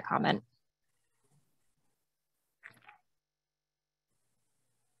again for that comment.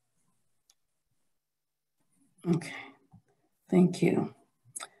 Okay, thank you.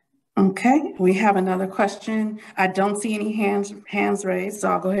 Okay, we have another question. I don't see any hands raised,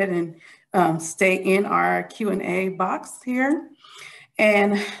 so I'll go ahead and stay in our Q&A box here.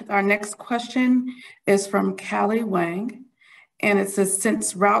 And our next question is from Callie Wang. And it says,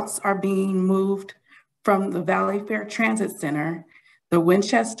 since routes are being moved from the Valley Fair Transit Center, the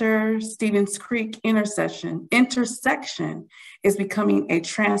Winchester Stevens Creek intersection is becoming a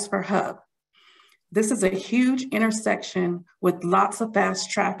transfer hub. This is a huge intersection with lots of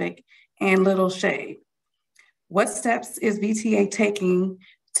fast traffic and little shade. What steps is VTA taking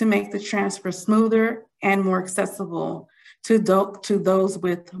to make the transfer smoother and more accessible to those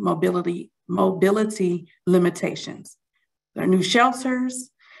with mobility limitations? There are new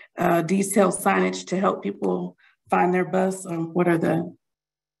shelters, detailed signage to help people find their bus. What are the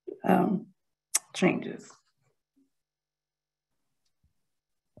changes?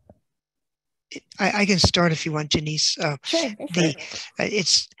 I can start if you want, Janice. Sure.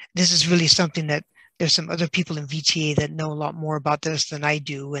 This is really something that there's some other people in VTA that know a lot more about this than I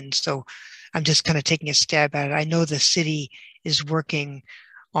do, and so I'm just kind of taking a stab at it. I know the city is working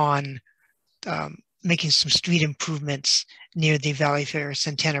on making some street improvements near the Valley Fair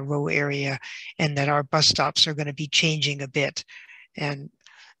Santana Row area, and that our bus stops are going to be changing a bit. And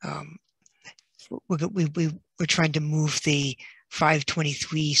we're trying to move the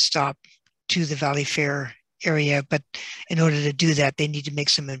 523 stop to the Valley Fair area, but in order to do that, they need to make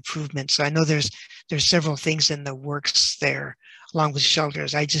some improvements. So I know there's several things in the works there, along with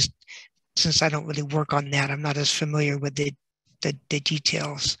shelters. Since I don't really work on that, I'm not as familiar with the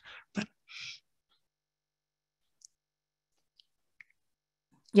details. But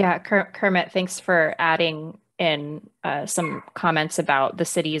yeah, Kermit, thanks for adding in some comments about the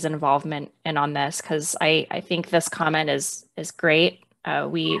city's involvement in on this, because I think this comment is great.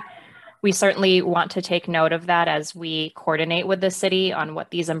 We certainly want to take note of that as we coordinate with the city on what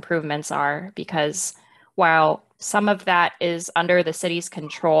these improvements are, because while some of that is under the city's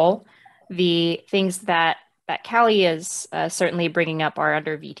control, the things that Callie is certainly bringing up are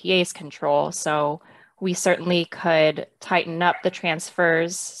under VTA's control. So we certainly could tighten up the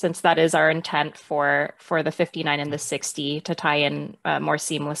transfers, since that is our intent for the 59 and the 60 to tie in more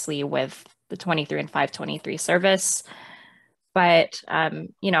seamlessly with the 23 and 523 service. But,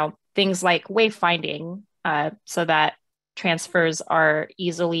 things like wayfinding so that transfers are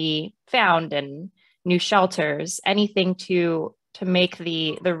easily found, and new shelters, anything to make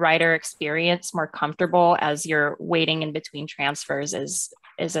the rider experience more comfortable as you're waiting in between transfers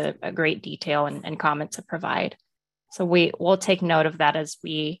is a great detail and comment to provide. So we'll take note of that as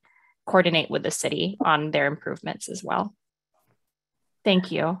we coordinate with the city on their improvements as well.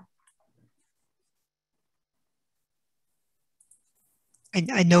 Thank you.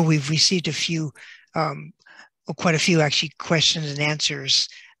 I know we've received quite a few actually questions and answers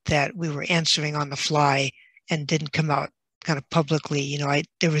that we were answering on the fly and didn't come out kind of publicly.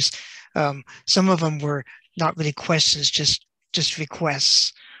 There was some of them were not really questions, just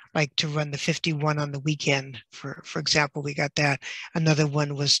requests, like to run the 51 on the weekend. For example, we got that. Another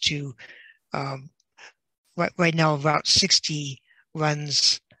one was to right now Route 60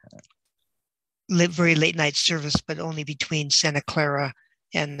 runs very late night service, but only between Santa Clara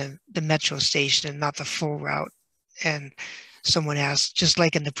and the metro station, and not the full route. And someone asked, just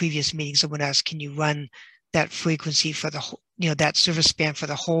like in the previous meeting, someone asked, can you run that frequency for the whole, that service span for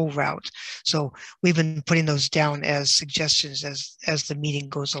the whole route? So we've been putting those down as suggestions as the meeting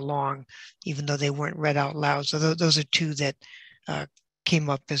goes along, even though they weren't read out loud. So those are two that came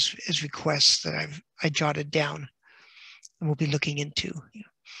up as requests that I jotted down and we'll be looking into.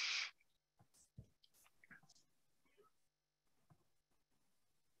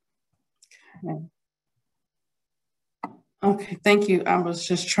 Okay, thank you. I was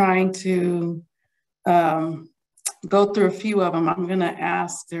just trying to go through a few of them. I'm going to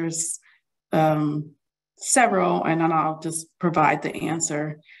ask, there's several, and then I'll just provide the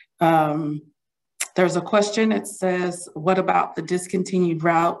answer. There's a question. It says, what about the discontinued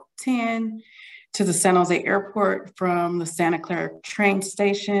Route 10 to the San Jose Airport from the Santa Clara train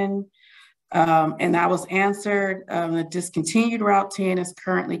station? And that was answered. The discontinued Route 10 is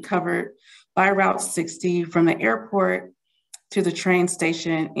currently covered by Route 60 from the airport to the train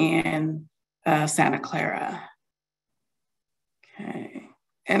station in Santa Clara. Okay.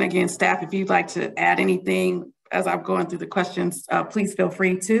 And again, staff, if you'd like to add anything as I'm going through the questions, please feel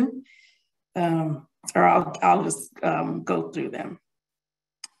free to, or I'll just go through them.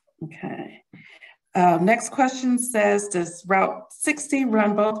 Okay. Next question says, does Route 60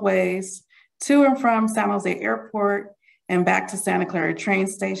 run both ways to and from San Jose Airport and back to Santa Clara train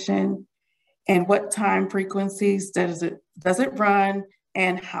station? And what time frequencies does it run,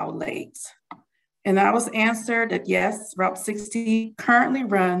 and how late? And I was answered that yes, Route 60 currently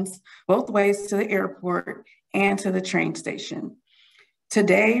runs both ways to the airport and to the train station.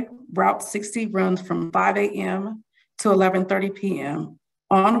 Today, Route 60 runs from 5 a.m. to 11:30 p.m.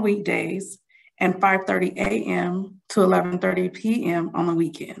 on weekdays and 5:30 a.m. to 11:30 p.m. on the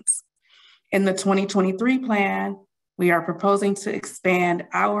weekends. In the 2023 plan, we are proposing to expand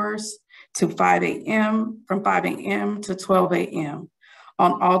hours to 5 a.m., from 5 a.m. to 12 a.m.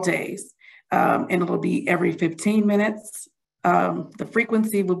 on all days. And it'll be every 15 minutes. The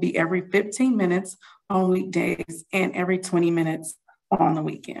frequency will be every 15 minutes on weekdays and every 20 minutes on the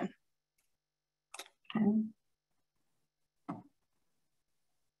weekend.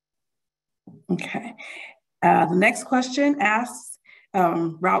 Okay. The next question asks,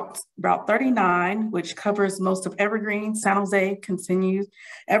 Route 39, which covers most of Evergreen, San Jose,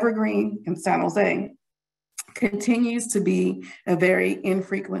 Evergreen and San Jose, continues to be a very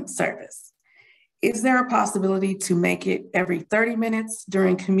infrequent service. Is there a possibility to make it every 30 minutes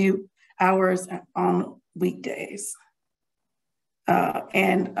during commute hours on weekdays?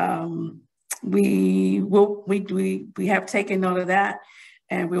 We have taken note of that,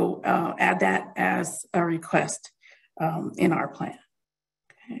 and we'll add that as a request in our plan.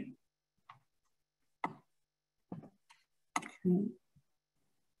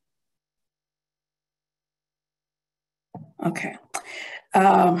 Okay.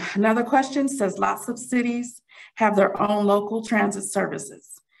 Another question says, lots of cities have their own local transit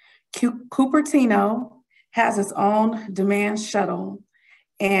services. Cupertino has its own demand shuttle,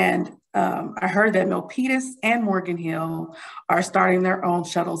 and I heard that Milpitas and Morgan Hill are starting their own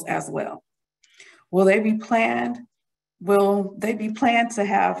shuttles as well. Will they be planned to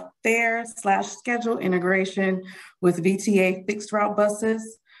have fare/schedule integration with VTA fixed route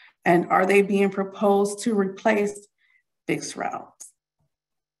buses? And are they being proposed to replace fixed routes?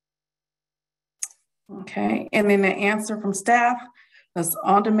 Okay, and then the answer from staff is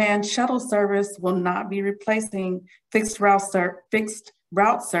on-demand shuttle service will not be replacing fixed route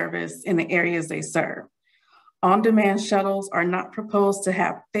service in the areas they serve. On-demand shuttles are not proposed to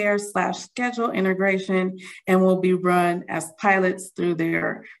have fare/schedule integration and will be run as pilots through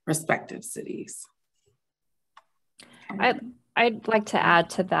their respective cities. I'd like to add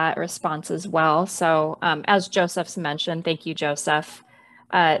to that response as well. So as Joseph's mentioned, thank you, Joseph.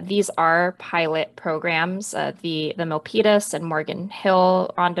 These are pilot programs. The Milpitas and Morgan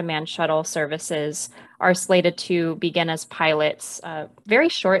Hill on-demand shuttle services are slated to begin as pilots very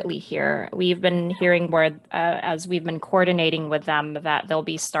shortly here. We've been hearing word as we've been coordinating with them that they'll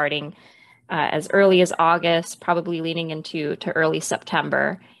be starting as early as August, probably leading into early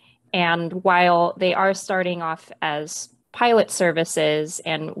September. And while they are starting off as pilot services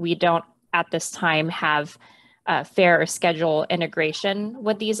and we don't at this time have fare or schedule integration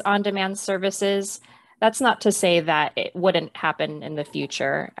with these on-demand services, that's not to say that it wouldn't happen in the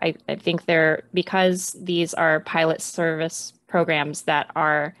future. I think because these are pilot service programs that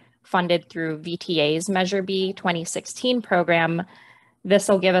are funded through VTA's Measure B 2016 program, this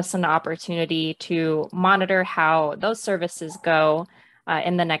will give us an opportunity to monitor how those services go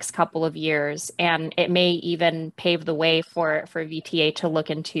in the next couple of years. And it may even pave the way for VTA to look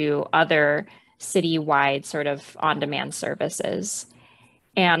into other citywide sort of on-demand services.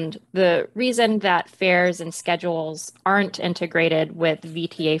 And the reason that fares and schedules aren't integrated with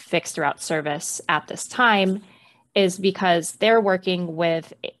VTA fixed route service at this time is because they're working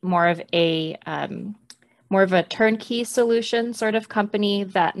with more of a turnkey solution sort of company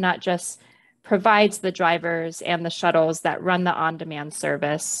that not just provides the drivers and the shuttles that run the on-demand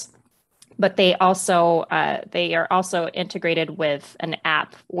service, but they are also integrated with an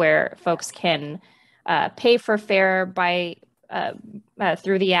app where folks can pay for fare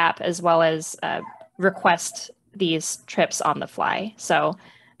through the app, as well as request these trips on the fly. So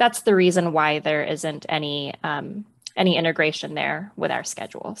that's the reason why there isn't any integration there with our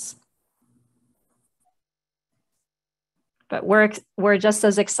schedules. But we're just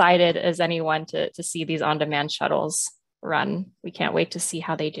as excited as anyone to see these on-demand shuttles run. We can't wait to see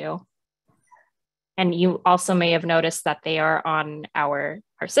how they do. And you also may have noticed that they are on our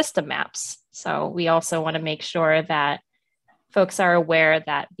system maps. So we also want to make sure that folks are aware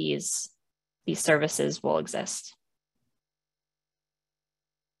that these services will exist.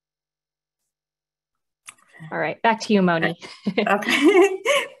 All right, back to you, Moni. Okay,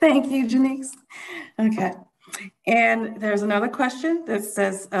 thank you, Janice. Okay, and there's another question that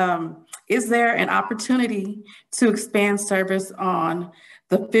says, is there an opportunity to expand service on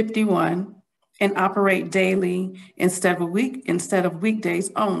the 51 and operate daily instead of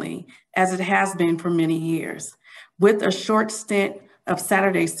weekdays only, as it has been for many years, with a short stint of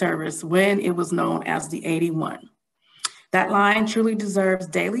Saturday service when it was known as the 81. That line truly deserves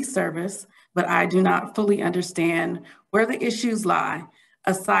daily service, but I do not fully understand where the issues lie,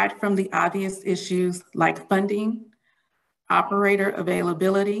 aside from the obvious issues like funding, operator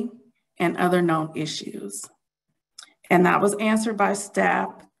availability, and other known issues. And that was answered by staff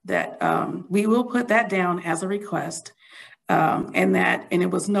that we will put that down as a request. And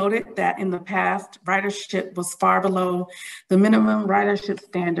it was noted that in the past, ridership was far below the minimum ridership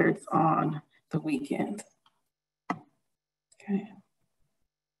standards on the weekend. Okay.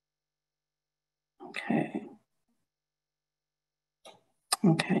 Okay.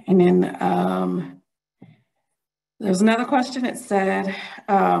 Okay, and then there's another question that said,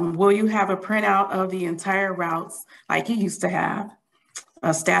 will you have a printout of the entire routes like you used to have?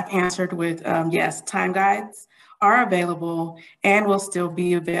 Staff answered with, yes, time guides are available and will still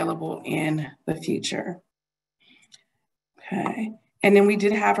be available in the future. Okay, and then we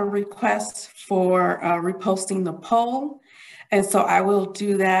did have a request for reposting the poll. And so I will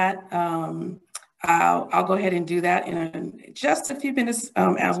do that. I'll go ahead and do that in just a few minutes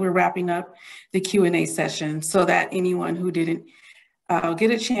as we're wrapping up the Q&A session, so that anyone who didn't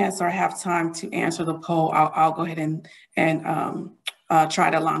get a chance or have time to answer the poll, I'll go ahead and try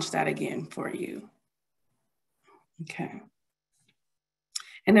to launch that again for you. Okay.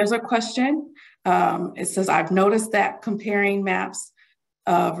 And there's a question. It says, I've noticed that comparing maps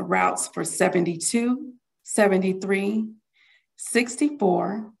of routes for 72, 73,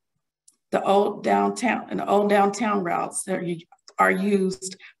 64, the old downtown routes that are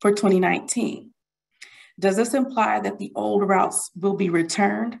used for 2019. Does this imply that the old routes will be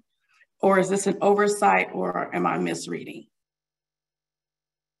returned, or is this an oversight, or am I misreading?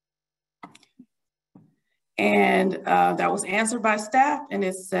 And that was answered by staff, and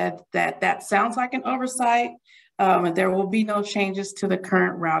it said that that sounds like an oversight, and there will be no changes to the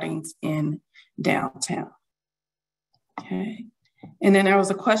current routings in downtown. Okay, and then there was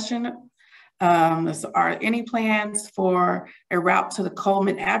a question. Are any plans for a route to the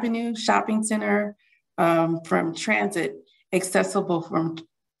Coleman Avenue Shopping Center from transit accessible from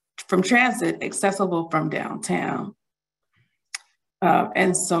downtown?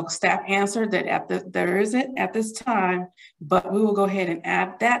 And so staff answered that there isn't at this time, but we will go ahead and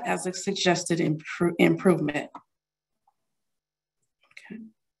add that as a suggested improvement. Okay.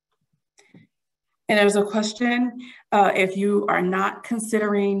 And there's a question, if you are not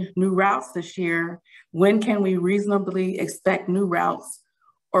considering new routes this year, when can we reasonably expect new routes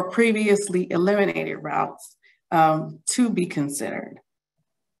or previously eliminated routes to be considered?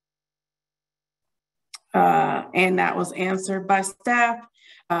 And that was answered by staff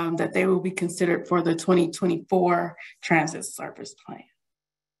that they will be considered for the 2024 transit service plan.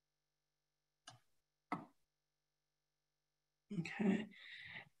 Okay.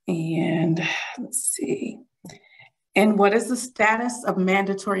 And let's see. And what is the status of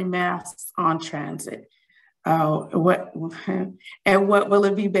mandatory masks on transit? What will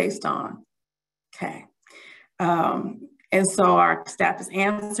it be based on? Okay. And so our staff has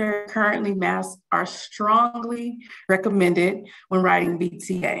answered, currently masks are strongly recommended when riding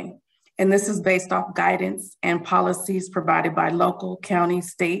BTA. And this is based off guidance and policies provided by local, county,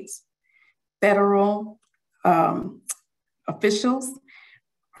 states, federal officials,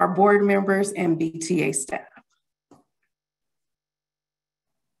 our board members, and BTA staff.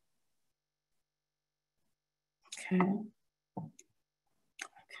 Okay.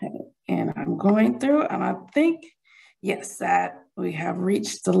 Okay, and I'm going through, and I think, yes, that we have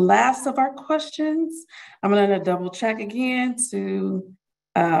reached the last of our questions. I'm going to double check again to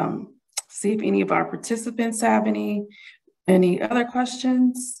see if any of our participants have any other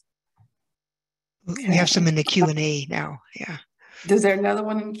questions. Okay. We have some in the Q&A now, yeah. Is there another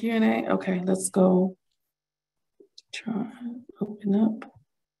one in the Q&A? Okay, let's go try open up.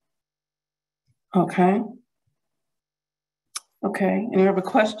 Okay. Okay, and we have a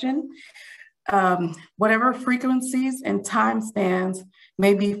question. Whatever frequencies and time spans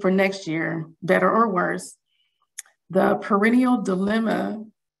may be for next year, better or worse, the perennial dilemma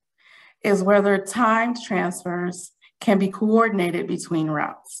is whether time transfers can be coordinated between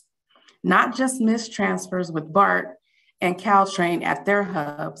routes, not just missed transfers with BART and Caltrain at their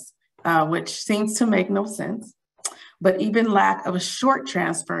hubs, which seems to make no sense, but even lack of short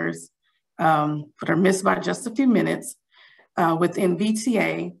transfers that are missed by just a few minutes within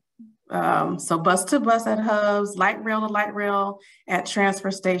BTA. So bus to bus at hubs, light rail to light rail at transfer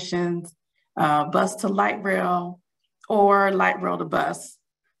stations, bus to light rail, or light rail to bus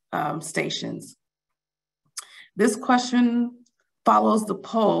stations. This question follows the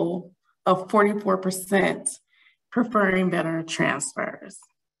poll of 44% preferring better transfers.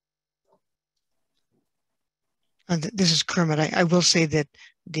 This is Kermit. I will say that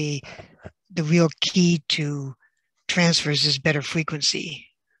the real key to transfers is better frequency.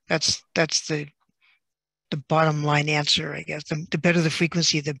 That's the bottom line answer, I guess. The better the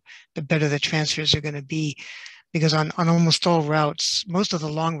frequency, the better the transfers are going to be, because on almost all routes, most of the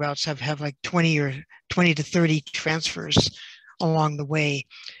long routes have like 20 to 30 transfers along the way.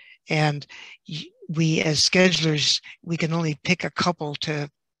 And we as schedulers, we can only pick a couple to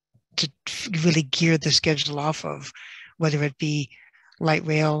really gear the schedule off of, whether it be light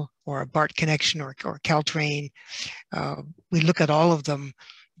rail or a BART connection or Caltrain. We look at all of them,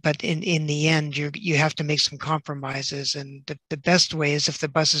 but in the end, you have to make some compromises. And the best way is if the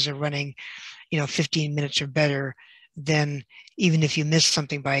buses are running, 15 minutes or better, then even if you miss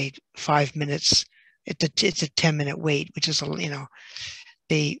something by 5 minutes, it's a 10-minute wait, which is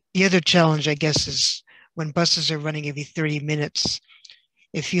the other challenge, I guess, is when buses are running every 30 minutes.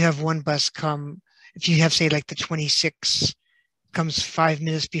 If you have one bus if you have, say, like the 26 comes 5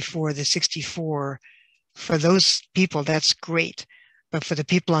 minutes before the 64, for those people, that's great. But for the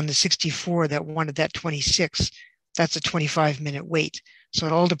people on the 64 that wanted that 26, that's a 25-minute wait. So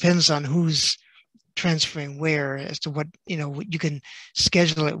it all depends on who's transferring where as to what, you can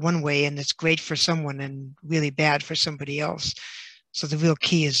schedule it one way and it's great for someone and really bad for somebody else. So the real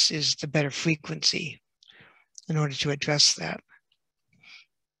key is the better frequency in order to address that.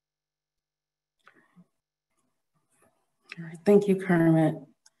 All right, thank you, Kermit.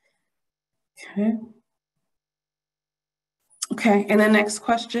 Okay, and the next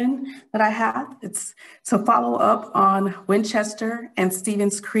question that I have, it's to follow up on Winchester and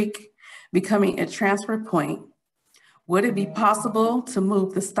Stevens Creek becoming a transfer point. Would it be possible to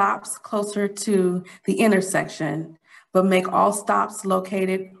move the stops closer to the intersection, but make all stops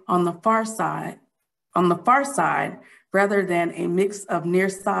located on the far side, rather than a mix of near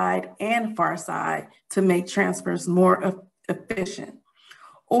side and far side to make transfers more efficient?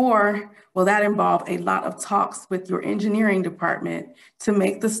 Or will that involve a lot of talks with your engineering department to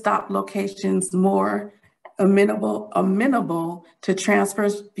make the stop locations more amenable to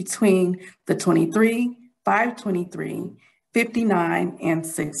transfers between the 23, 523, 59, and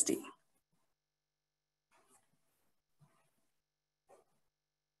 60?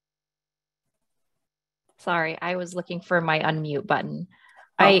 Sorry, I was looking for my unmute button.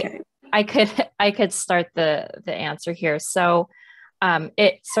 Okay. I could start the answer here. So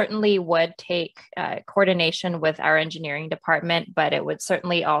it certainly would take coordination with our engineering department, but it would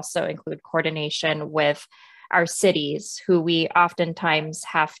certainly also include coordination with our cities, who we oftentimes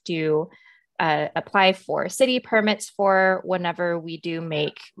have to apply for city permits for whenever we do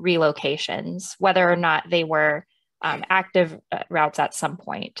make relocations, whether or not they were active routes at some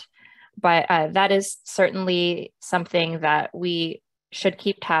point. But that is certainly something that we should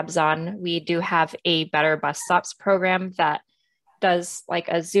keep tabs on. We do have a Better Bus Stops program that does like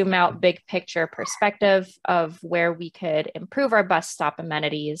a zoom out big picture perspective of where we could improve our bus stop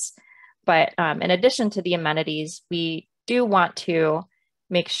amenities. But in addition to the amenities, we do want to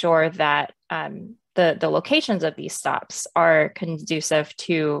make sure that the locations of these stops are conducive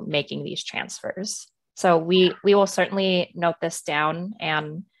to making these transfers. So we will certainly note this down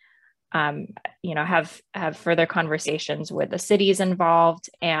and have further conversations with the cities involved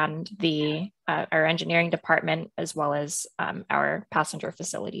and our engineering department, as well as our passenger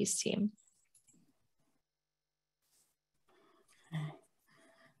facilities team.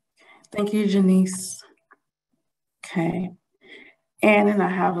 Thank you, Janice. Okay. And then I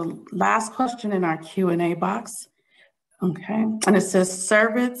have a last question in our Q&A box. Okay. And it says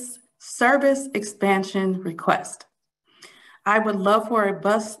service expansion request. I would love for a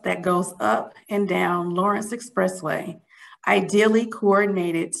bus that goes up and down Lawrence Expressway, ideally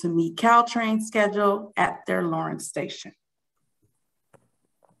coordinated to meet Caltrain's schedule at their Lawrence station.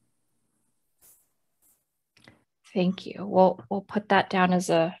 Thank you. We'll put that down as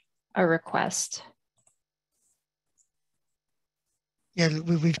a request. Yeah,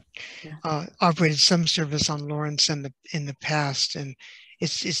 we've operated some service on Lawrence in the past, and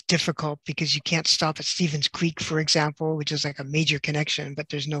it's difficult because you can't stop at Stevens Creek, for example, which is like a major connection, but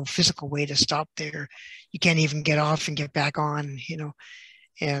there's no physical way to stop there. You can't even get off and get back on,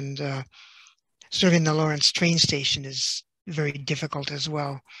 and serving the Lawrence train station is very difficult as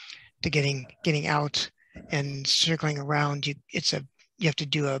well. To getting out and circling around, you have to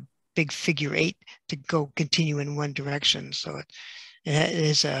do a big figure 8 to go continue in one direction. So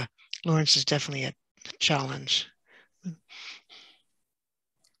Lawrence is definitely a challenge.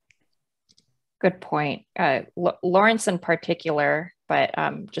 Good point. Lawrence in particular, but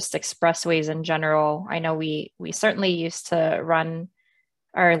just expressways in general. I know we certainly used to run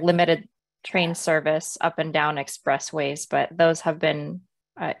our limited train service up and down expressways, but those have been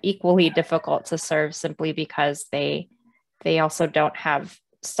equally difficult to serve simply because they also don't have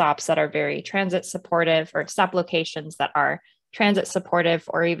stops that are very transit supportive, or stop locations that are transit supportive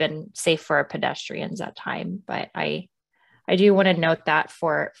or even safe for pedestrians at time. But I do want to note that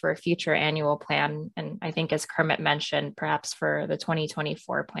for a future annual plan. And I think, as Kermit mentioned, perhaps for the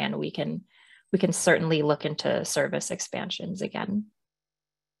 2024 plan, we can certainly look into service expansions again.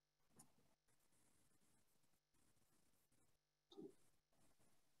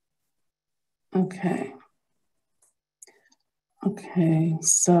 Okay. Okay,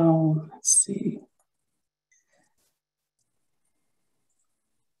 so let's see.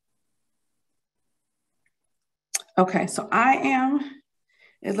 Okay, so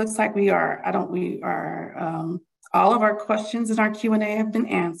it looks like all of our questions in our Q&A have been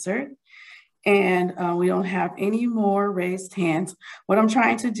answered, and we don't have any more raised hands. What I'm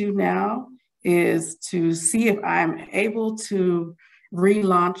trying to do now is to see if I'm able to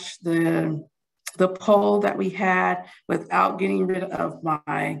relaunch the poll that we had without getting rid of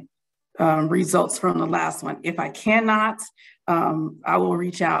my results from the last one. If I cannot, I will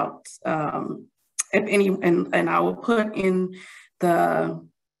reach out if any, and I will put in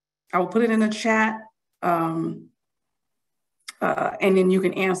it in the chat, and then you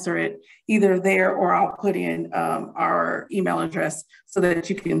can answer it either there, or I'll put in our email address so that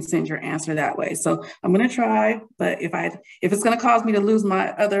you can send your answer that way. So I'm going to try, but if it's going to cause me to lose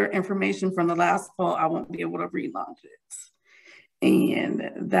my other information from the last poll, I won't be able to relaunch it.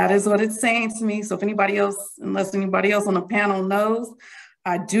 And that is what it's saying to me. So if unless anybody else on the panel knows,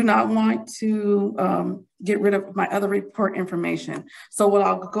 I do not want to get rid of my other report information. So what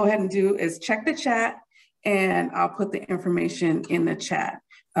I'll go ahead and do is check the chat, and I'll put the information in the chat,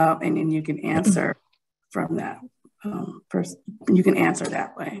 and then you can answer from that. You can answer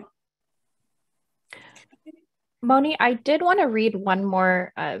that way. Moni, I did want to read one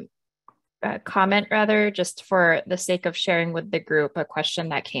more comment, rather, just for the sake of sharing with the group a question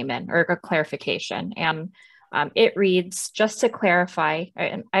that came in, or a clarification. And it reads, just to clarify,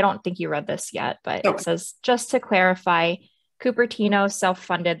 and I don't think you read this yet, but it says, just to clarify, Cupertino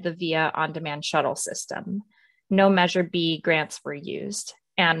self-funded the VIA on-demand shuttle system. No Measure B grants were used.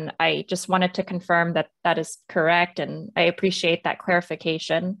 And I just wanted to confirm that that is correct, and I appreciate that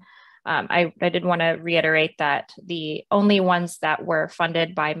clarification. I did want to reiterate that the only ones that were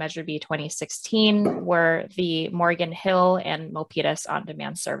funded by Measure B 2016 were the Morgan Hill and Milpitas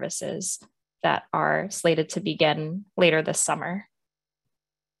on-demand services that are slated to begin later this summer.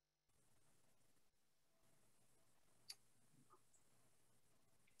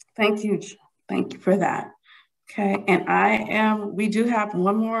 Thank you. Thank you for that. Okay, and we do have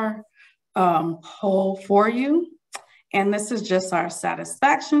one more poll for you. And this is just our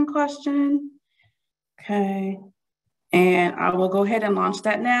satisfaction question. Okay, and I will go ahead and launch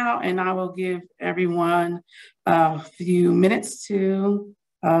that now, and I will give everyone a few minutes to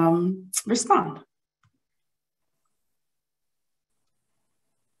respond.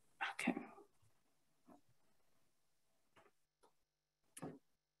 Okay.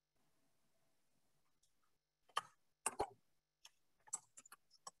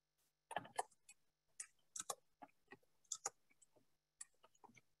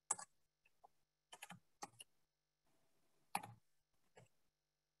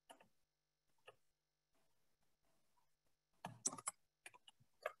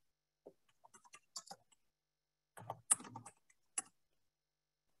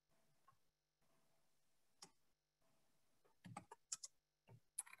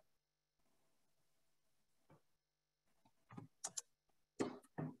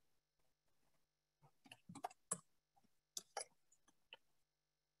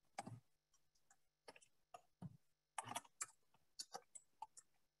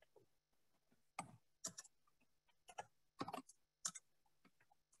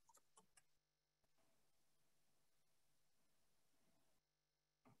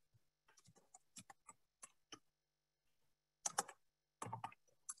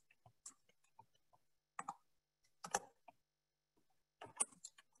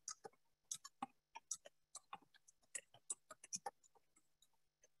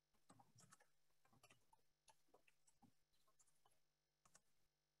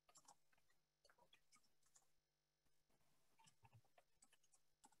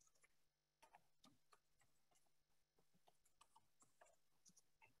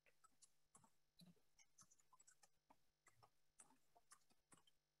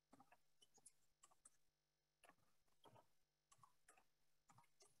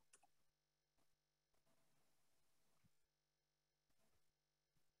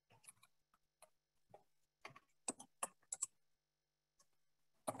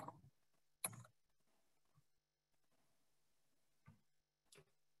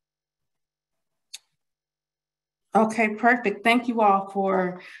 Okay, perfect. Thank you all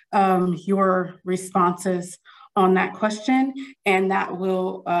for your responses on that question, and that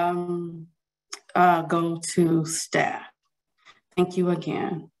will go to staff. Thank you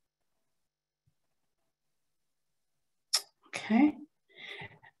again. Okay.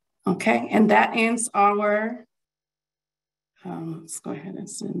 Okay, and that ends our, let's go ahead and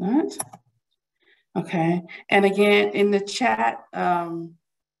send that. Okay, and again, in the chat,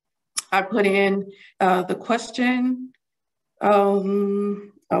 I put in the question.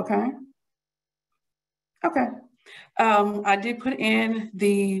 Okay. Okay. I did put in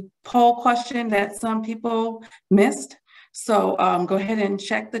the poll question that some people missed. So go ahead and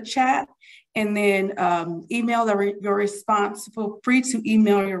check the chat and then email your response. Feel free to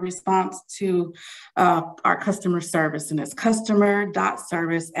email your response to our customer service, and it's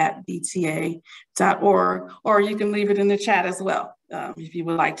customer.service@bta.org, or you can leave it in the chat as well if you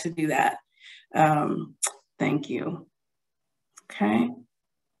would like to do that. Thank you. Okay.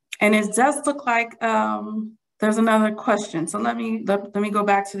 And it does look like there's another question. So let me go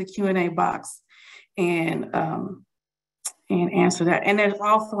back to the Q&A box and answer that. And there's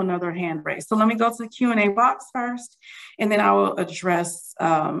also another hand raised. So let me go to the Q&A box first, and then I will address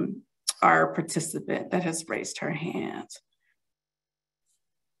our participant that has raised her hand.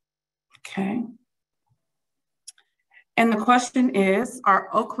 Okay. And the question is, are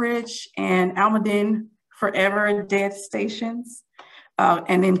Oak Ridge and Almaden forever dead stations?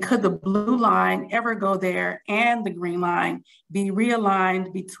 And then could the blue line ever go there and the green line be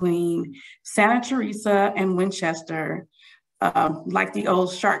realigned between Santa Teresa and Winchester, like the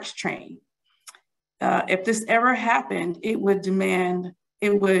old Sharks train? If this ever happened, it would demand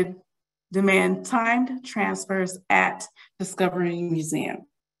timed transfers at Discovery Museum.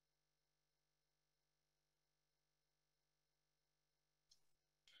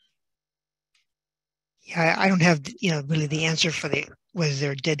 Yeah, I don't have, really the answer for whether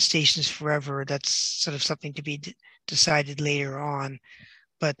they're dead stations forever. That's sort of something to be decided later on.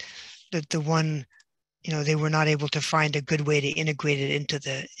 But the one, they were not able to find a good way to integrate it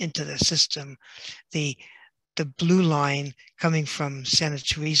into the system. The blue line coming from Santa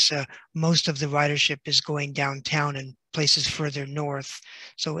Teresa, most of the ridership is going downtown and places further north.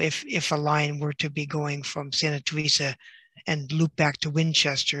 So if a line were to be going from Santa Teresa and loop back to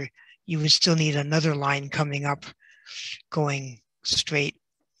Winchester, you would still need another line coming up, going straight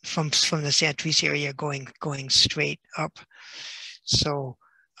from the Santa Teresa area, going straight up. So,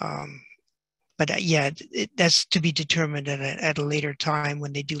 but yeah, that's to be determined at a later time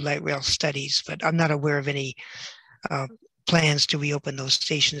when they do light rail studies. But I'm not aware of any plans to reopen those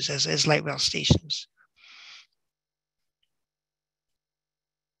stations as light rail stations.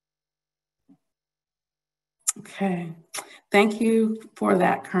 Okay, thank you for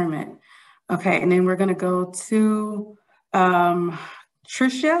that, Kermit. Okay, and then we're going to go to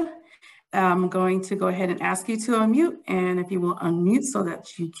Tricia. I'm going to go ahead and ask you to unmute, and if you will unmute so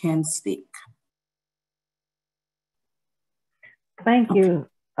that you can speak. Thank you.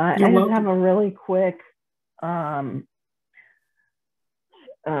 I just have a really quick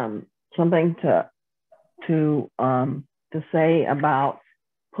something to say about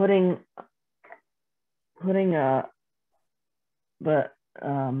putting the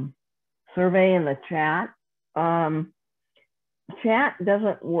survey in the chat. Chat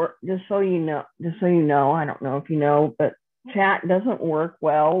doesn't work, just so you know, I don't know if you know, but chat doesn't work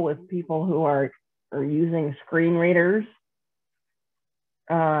well with people who are using screen readers.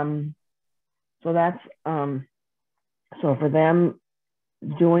 So that's so for them,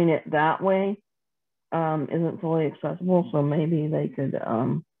 doing it that way isn't fully accessible. So maybe they could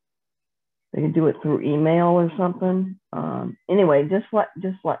do it through email or something. Anyway, just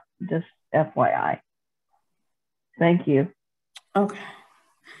FYI. Thank you. Okay.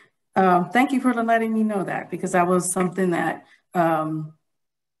 Thank you for letting me know that, because that was something that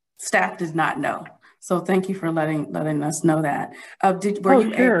staff did not know. So thank you for letting us know that.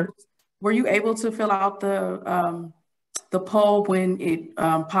 Were you able to fill out the poll when it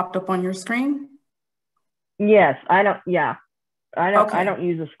popped up on your screen? Yes, I don't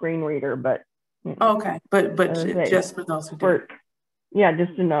use a screen reader, but okay, but just for those who do. Yeah,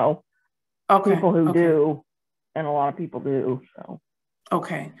 just to know. Okay. People who do, and a lot of people do. So.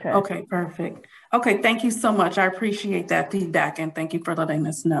 Okay, perfect. Okay, thank you so much. I appreciate that feedback, and thank you for letting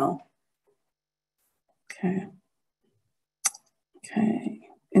us know. Okay.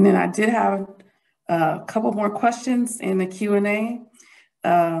 And then I did have a couple more questions in the Q&A.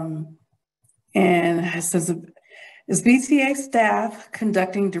 And it says, is BTA staff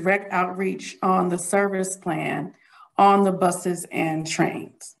conducting direct outreach on the service plan on the buses and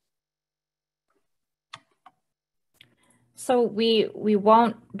trains? So we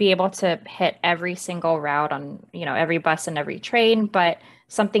won't be able to hit every single route on, every bus and every train, but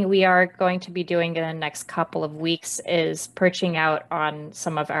something we are going to be doing in the next couple of weeks is perching out on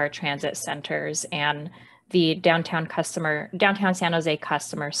some of our transit centers and the downtown San Jose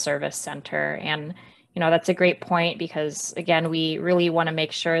Customer Service Center. And, that's a great point because, again, we really want to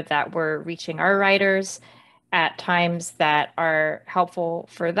make sure that we're reaching our riders at times that are helpful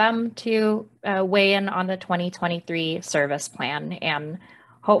for them to weigh in on the 2023 service plan. And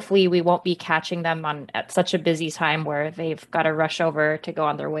hopefully we won't be catching them at such a busy time where they've got to rush over to go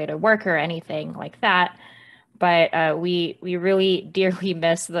on their way to work or anything like that. But we really dearly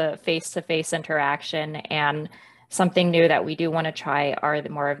miss the face-to-face interaction, and something new that we do want to try are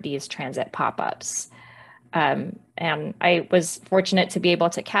more of these transit pop-ups. And I was fortunate to be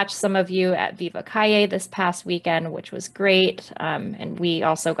able to catch some of you at Viva Calle this past weekend, which was great. And we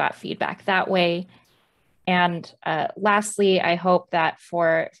also got feedback that way. And lastly, I hope that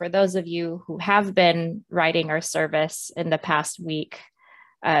for those of you who have been riding our service in the past week,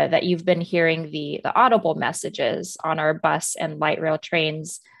 that you've been hearing the audible messages on our bus and light rail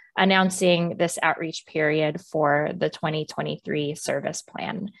trains announcing this outreach period for the 2023 service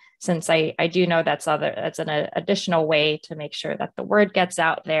plan, since I do know that's an additional way to make sure that the word gets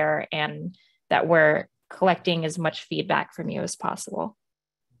out there and that we're collecting as much feedback from you as possible.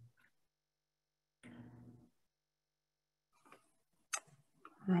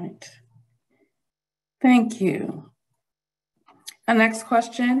 Right. Thank you. Our next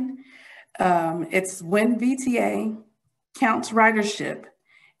question, it's when VTA counts ridership,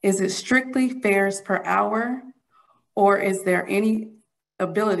 is it strictly fares per hour, or is there any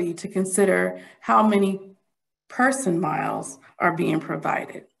ability to consider how many person miles are being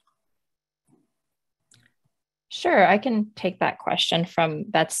provided? Sure, I can take that question from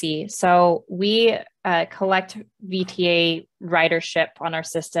Betsy. So we collect VTA ridership on our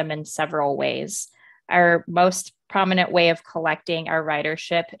system in several ways. Our most prominent way of collecting our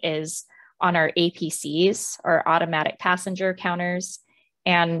ridership is on our APCs, or automatic passenger counters.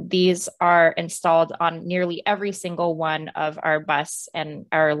 And these are installed on nearly every single one of our bus and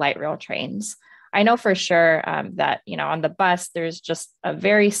our light rail trains. I know for sure that, on the bus, there's just a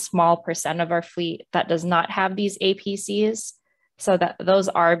very small percent of our fleet that does not have these APCs, so that those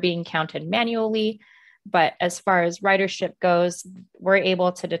are being counted manually. But as far as ridership goes, we're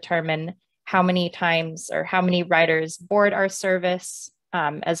able to determine how many times or how many riders board our service,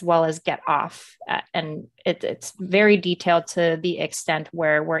 as well as get off. And it's very detailed to the extent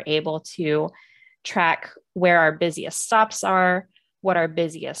where we're able to track where our busiest stops are, what our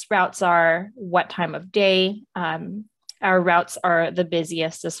busiest routes are, what time of day our routes are the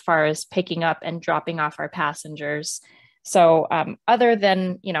busiest as far as picking up and dropping off our passengers. So other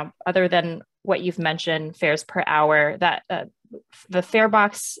than what you've mentioned, fares per hour, that the fare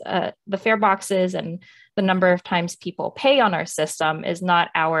boxes and the number of times people pay on our system is not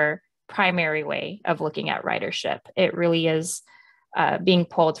our primary way of looking at ridership. It really is being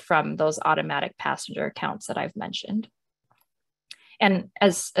pulled from those automatic passenger counts that I've mentioned. And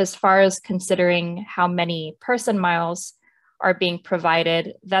as far as considering how many person miles are being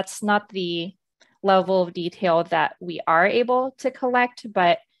provided, that's not the level of detail that we are able to collect,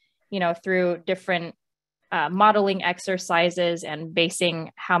 but through different modeling exercises and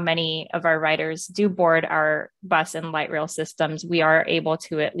basing how many of our riders do board our bus and light rail systems, we are able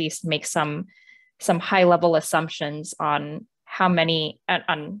to at least make some high level assumptions on how many,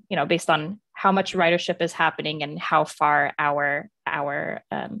 based on how much ridership is happening and how far our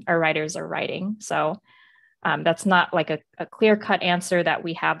riders are riding. So that's not like a clear-cut answer that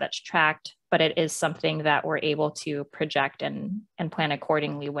we have that's tracked, but it is something that we're able to project and plan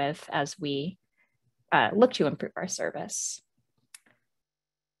accordingly with as we look to improve our service.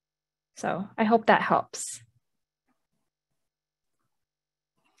 So I hope that helps.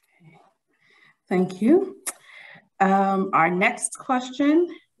 Thank you. Our next question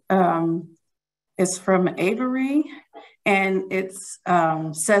is from Avery, and it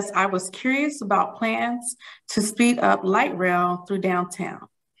says, I was curious about plans to speed up light rail through downtown.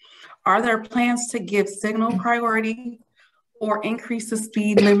 Are there plans to give signal priority or increase the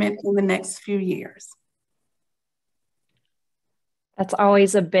speed limit in the next few years? That's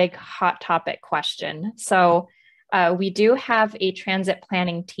always a big hot topic question. So we do have a transit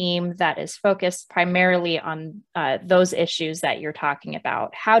planning team that is focused primarily on those issues that you're talking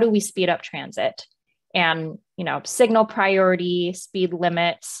about. How do we speed up transit? And signal priority, speed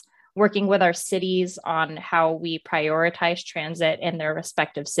limits, working with our cities on how we prioritize transit in their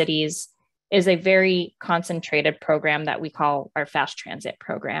respective cities is a very concentrated program that we call our Fast Transit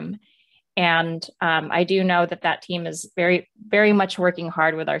program. And I do know that that team is very, very much working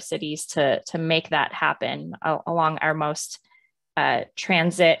hard with our cities to make that happen along our most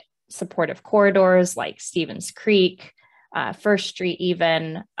transit supportive corridors like Stevens Creek, First Street,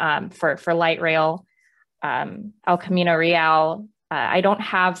 even for light rail, El Camino Real. I don't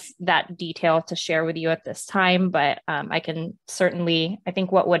have that detail to share with you at this time, but I can certainly, I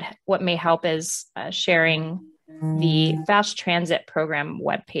think what may help is sharing the Fast Transit Program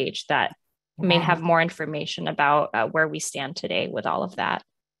webpage that may have more information about where we stand today with all of that.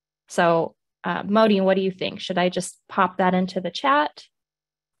 So Modi, what do you think? Should I just pop that into the chat?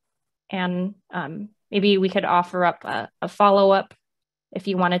 And maybe we could offer up a follow-up if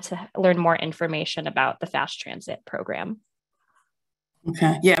you wanted to learn more information about the Fast Transit Program.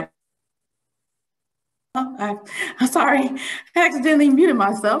 Okay, yeah. Oh, I'm sorry, I accidentally muted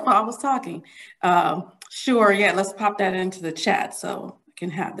myself while I was talking. Sure, yeah, let's pop that into the chat so I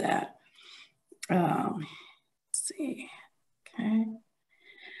can have that. Let's see, okay.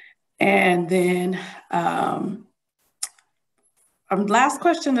 And then last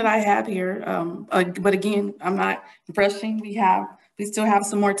question that I have here, but again, I'm not rushing. We still have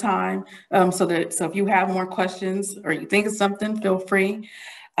some more time. So if you have more questions or you think of something, feel free.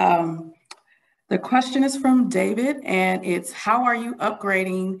 The question is from David, and it's, how are you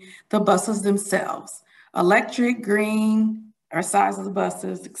upgrading the buses themselves? Electric, green, or size of the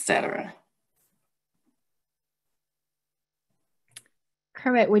buses, etc.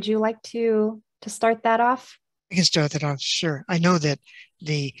 Kermit, would you like to start that off? I can start that off, sure. I know that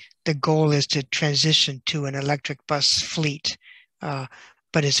the goal is to transition to an electric bus fleet,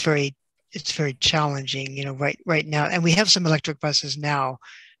 but it's very challenging, you know, right now. And we have some electric buses now,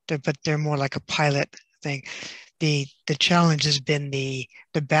 but they're more like a pilot thing. The challenge has been the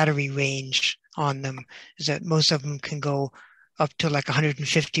battery range on them, is that most of them can go up to like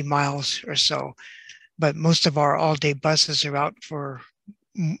 150 miles or so, but most of our all-day buses are out for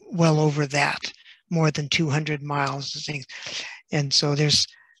well over that, more than 200 miles and things. And so there's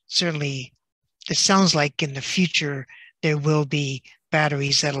certainly, it sounds like in the future there will be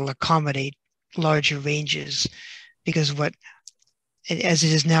batteries that'll accommodate larger ranges, because as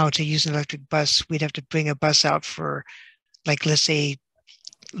it is now, to use an electric bus, we'd have to bring a bus out for, like, let's say,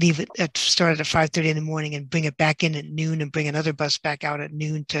 start at 5:30 in the morning and bring it back in at noon, and bring another bus back out at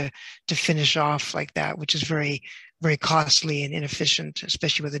noon to finish off like that, which is very, very costly and inefficient,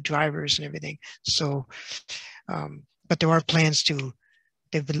 especially with the drivers and everything. So, but there are plans to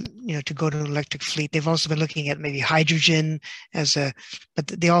go to an electric fleet. They've also been looking at maybe hydrogen but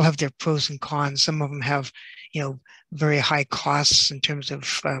they all have their pros and cons. Some of them have, very high costs in terms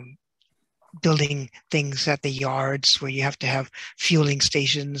of building things at the yards where you have to have fueling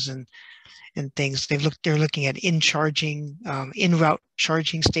stations and things. They're looking at in-route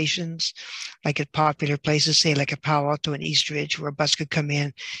charging stations, like at popular places, say like a Palo Alto and Eastridge, where a bus could come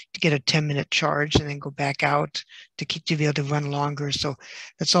in to get a 10-minute charge and then go back out to be able to run longer. So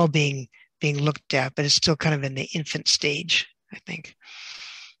that's all being looked at, but it's still kind of in the infant stage, I think.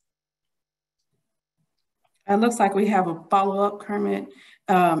 It looks like we have a follow-up, Kermit.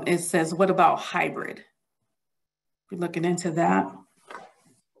 It says, what about hybrid? We're looking into that.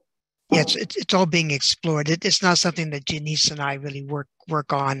 Yeah, it's all being explored. It's not something that Janice and I really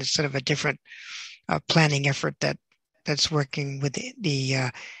work on. It's sort of a different planning effort that's working with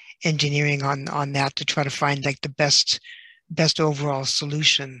the engineering on that to try to find like the best overall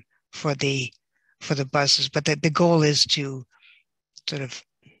solution for the buses. But the goal is to sort of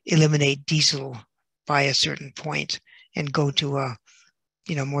eliminate diesel by a certain point and go to a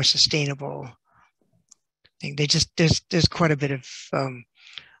more sustainable thing. There's quite a bit of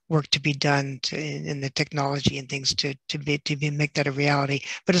work to be done in the technology and things to make that a reality.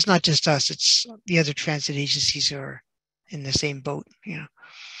 But it's not just us; it's the other transit agencies are in the same boat.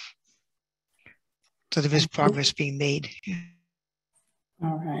 So there is progress being made.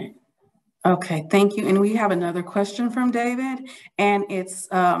 All right. Okay. Thank you. And we have another question from David, and it's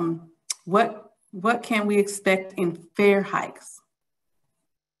what can we expect in fare hikes?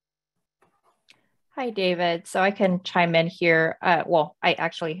 Hi, David. So I can chime in here. I'm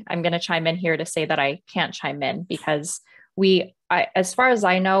going to chime in here to say that I can't chime in because as far as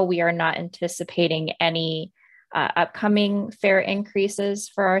I know, we are not anticipating any upcoming fare increases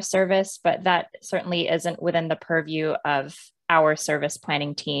for our service, but that certainly isn't within the purview of our service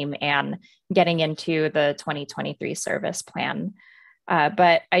planning team and getting into the 2023 service plan.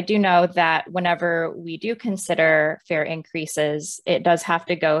 But I do know that whenever we do consider fare increases, it does have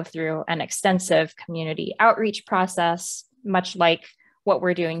to go through an extensive community outreach process, much like what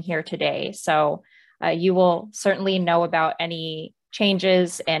we're doing here today. So you will certainly know about any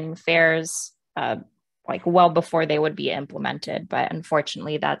changes in fares like well before they would be implemented. But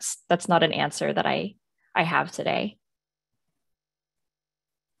unfortunately, that's not an answer that I have today.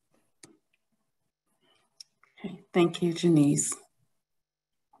 Okay, thank you, Janice.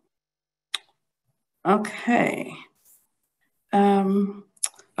 Okay.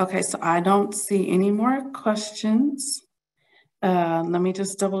 Okay, so I don't see any more questions. Let me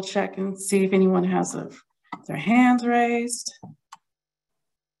just double check and see if anyone has their hands raised.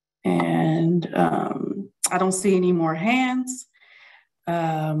 And I don't see any more hands.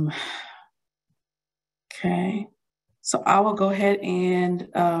 Okay, so I will go ahead and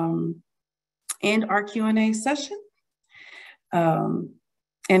end our Q&A session.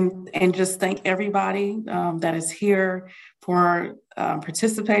 And just thank everybody that is here for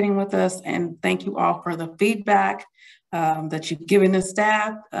participating with us, and thank you all for the feedback that you've given the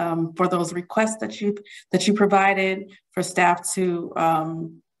staff, for those requests that you provided for staff to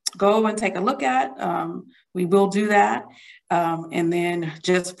go and take a look at. We will do that, and then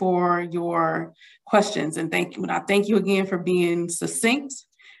just for your questions, and thank you. And I thank you again for being succinct.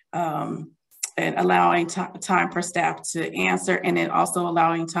 And allowing time for staff to answer, and then also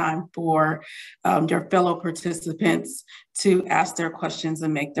allowing time for your fellow participants to ask their questions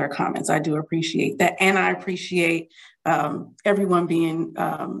and make their comments. I do appreciate that. And I appreciate everyone being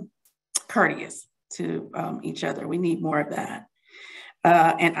courteous to each other. We need more of that.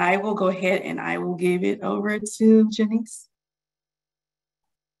 And I will go ahead and I will give it over to Janice.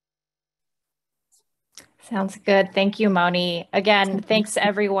 Sounds good. Thank you, Moni. Again, thanks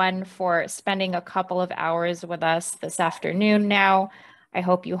everyone for spending a couple of hours with us this afternoon now. I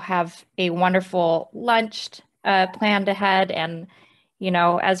hope you have a wonderful lunch planned ahead. And, you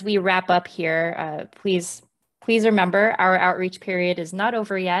know, as we wrap up here, please remember our outreach period is not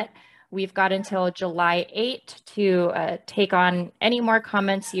over yet. We've got until July 8th to take on any more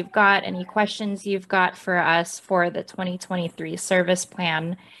comments you've got, any questions you've got for us for the 2023 service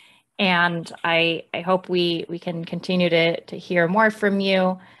plan. And I hope we can continue to hear more from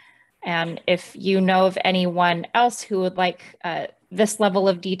you. And if you know of anyone else who would like this level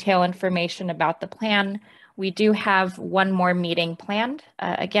of detail information about the plan, we do have one more meeting planned.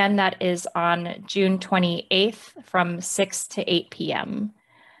 Again, that is on June 28th from 6 to 8 p.m.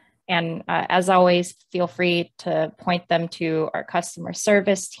 And as always, feel free to point them to our customer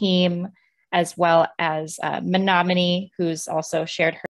service team, as well as Menominee, who's also shared her